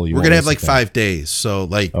beautiful. We're going to have like 5 days. So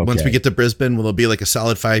once we get to Brisbane, will it be like a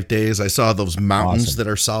solid 5 days? I saw those mountains that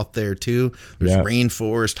are south there too. There's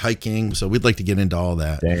rainforest, hiking. So we'd like to get into all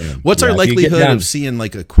that. Damn. What's our likelihood of seeing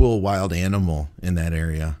like a cool wild animal in that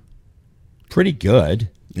area? Pretty good.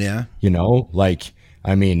 Yeah.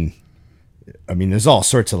 I mean, there's all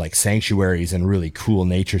sorts of like sanctuaries and really cool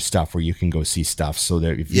nature stuff where you can go see stuff. So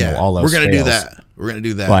that if you know all else, we're gonna do that. We're gonna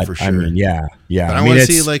do that for sure. I mean, yeah. But I want to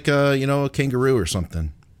see like a kangaroo or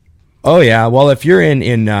something. Oh yeah. Well, if you're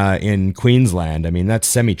in Queensland, I mean that's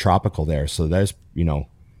semi-tropical there, so there's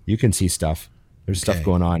you can see stuff. There's stuff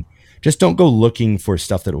going on. Just don't go looking for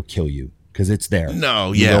stuff that will kill you because it's there.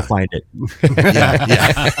 No, you will find it.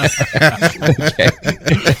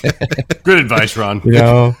 Good advice,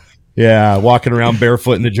 Ron. Yeah, walking around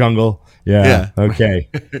barefoot in the jungle. Yeah. Okay.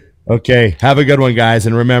 Have a good one, guys.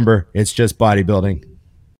 And remember, it's just bodybuilding.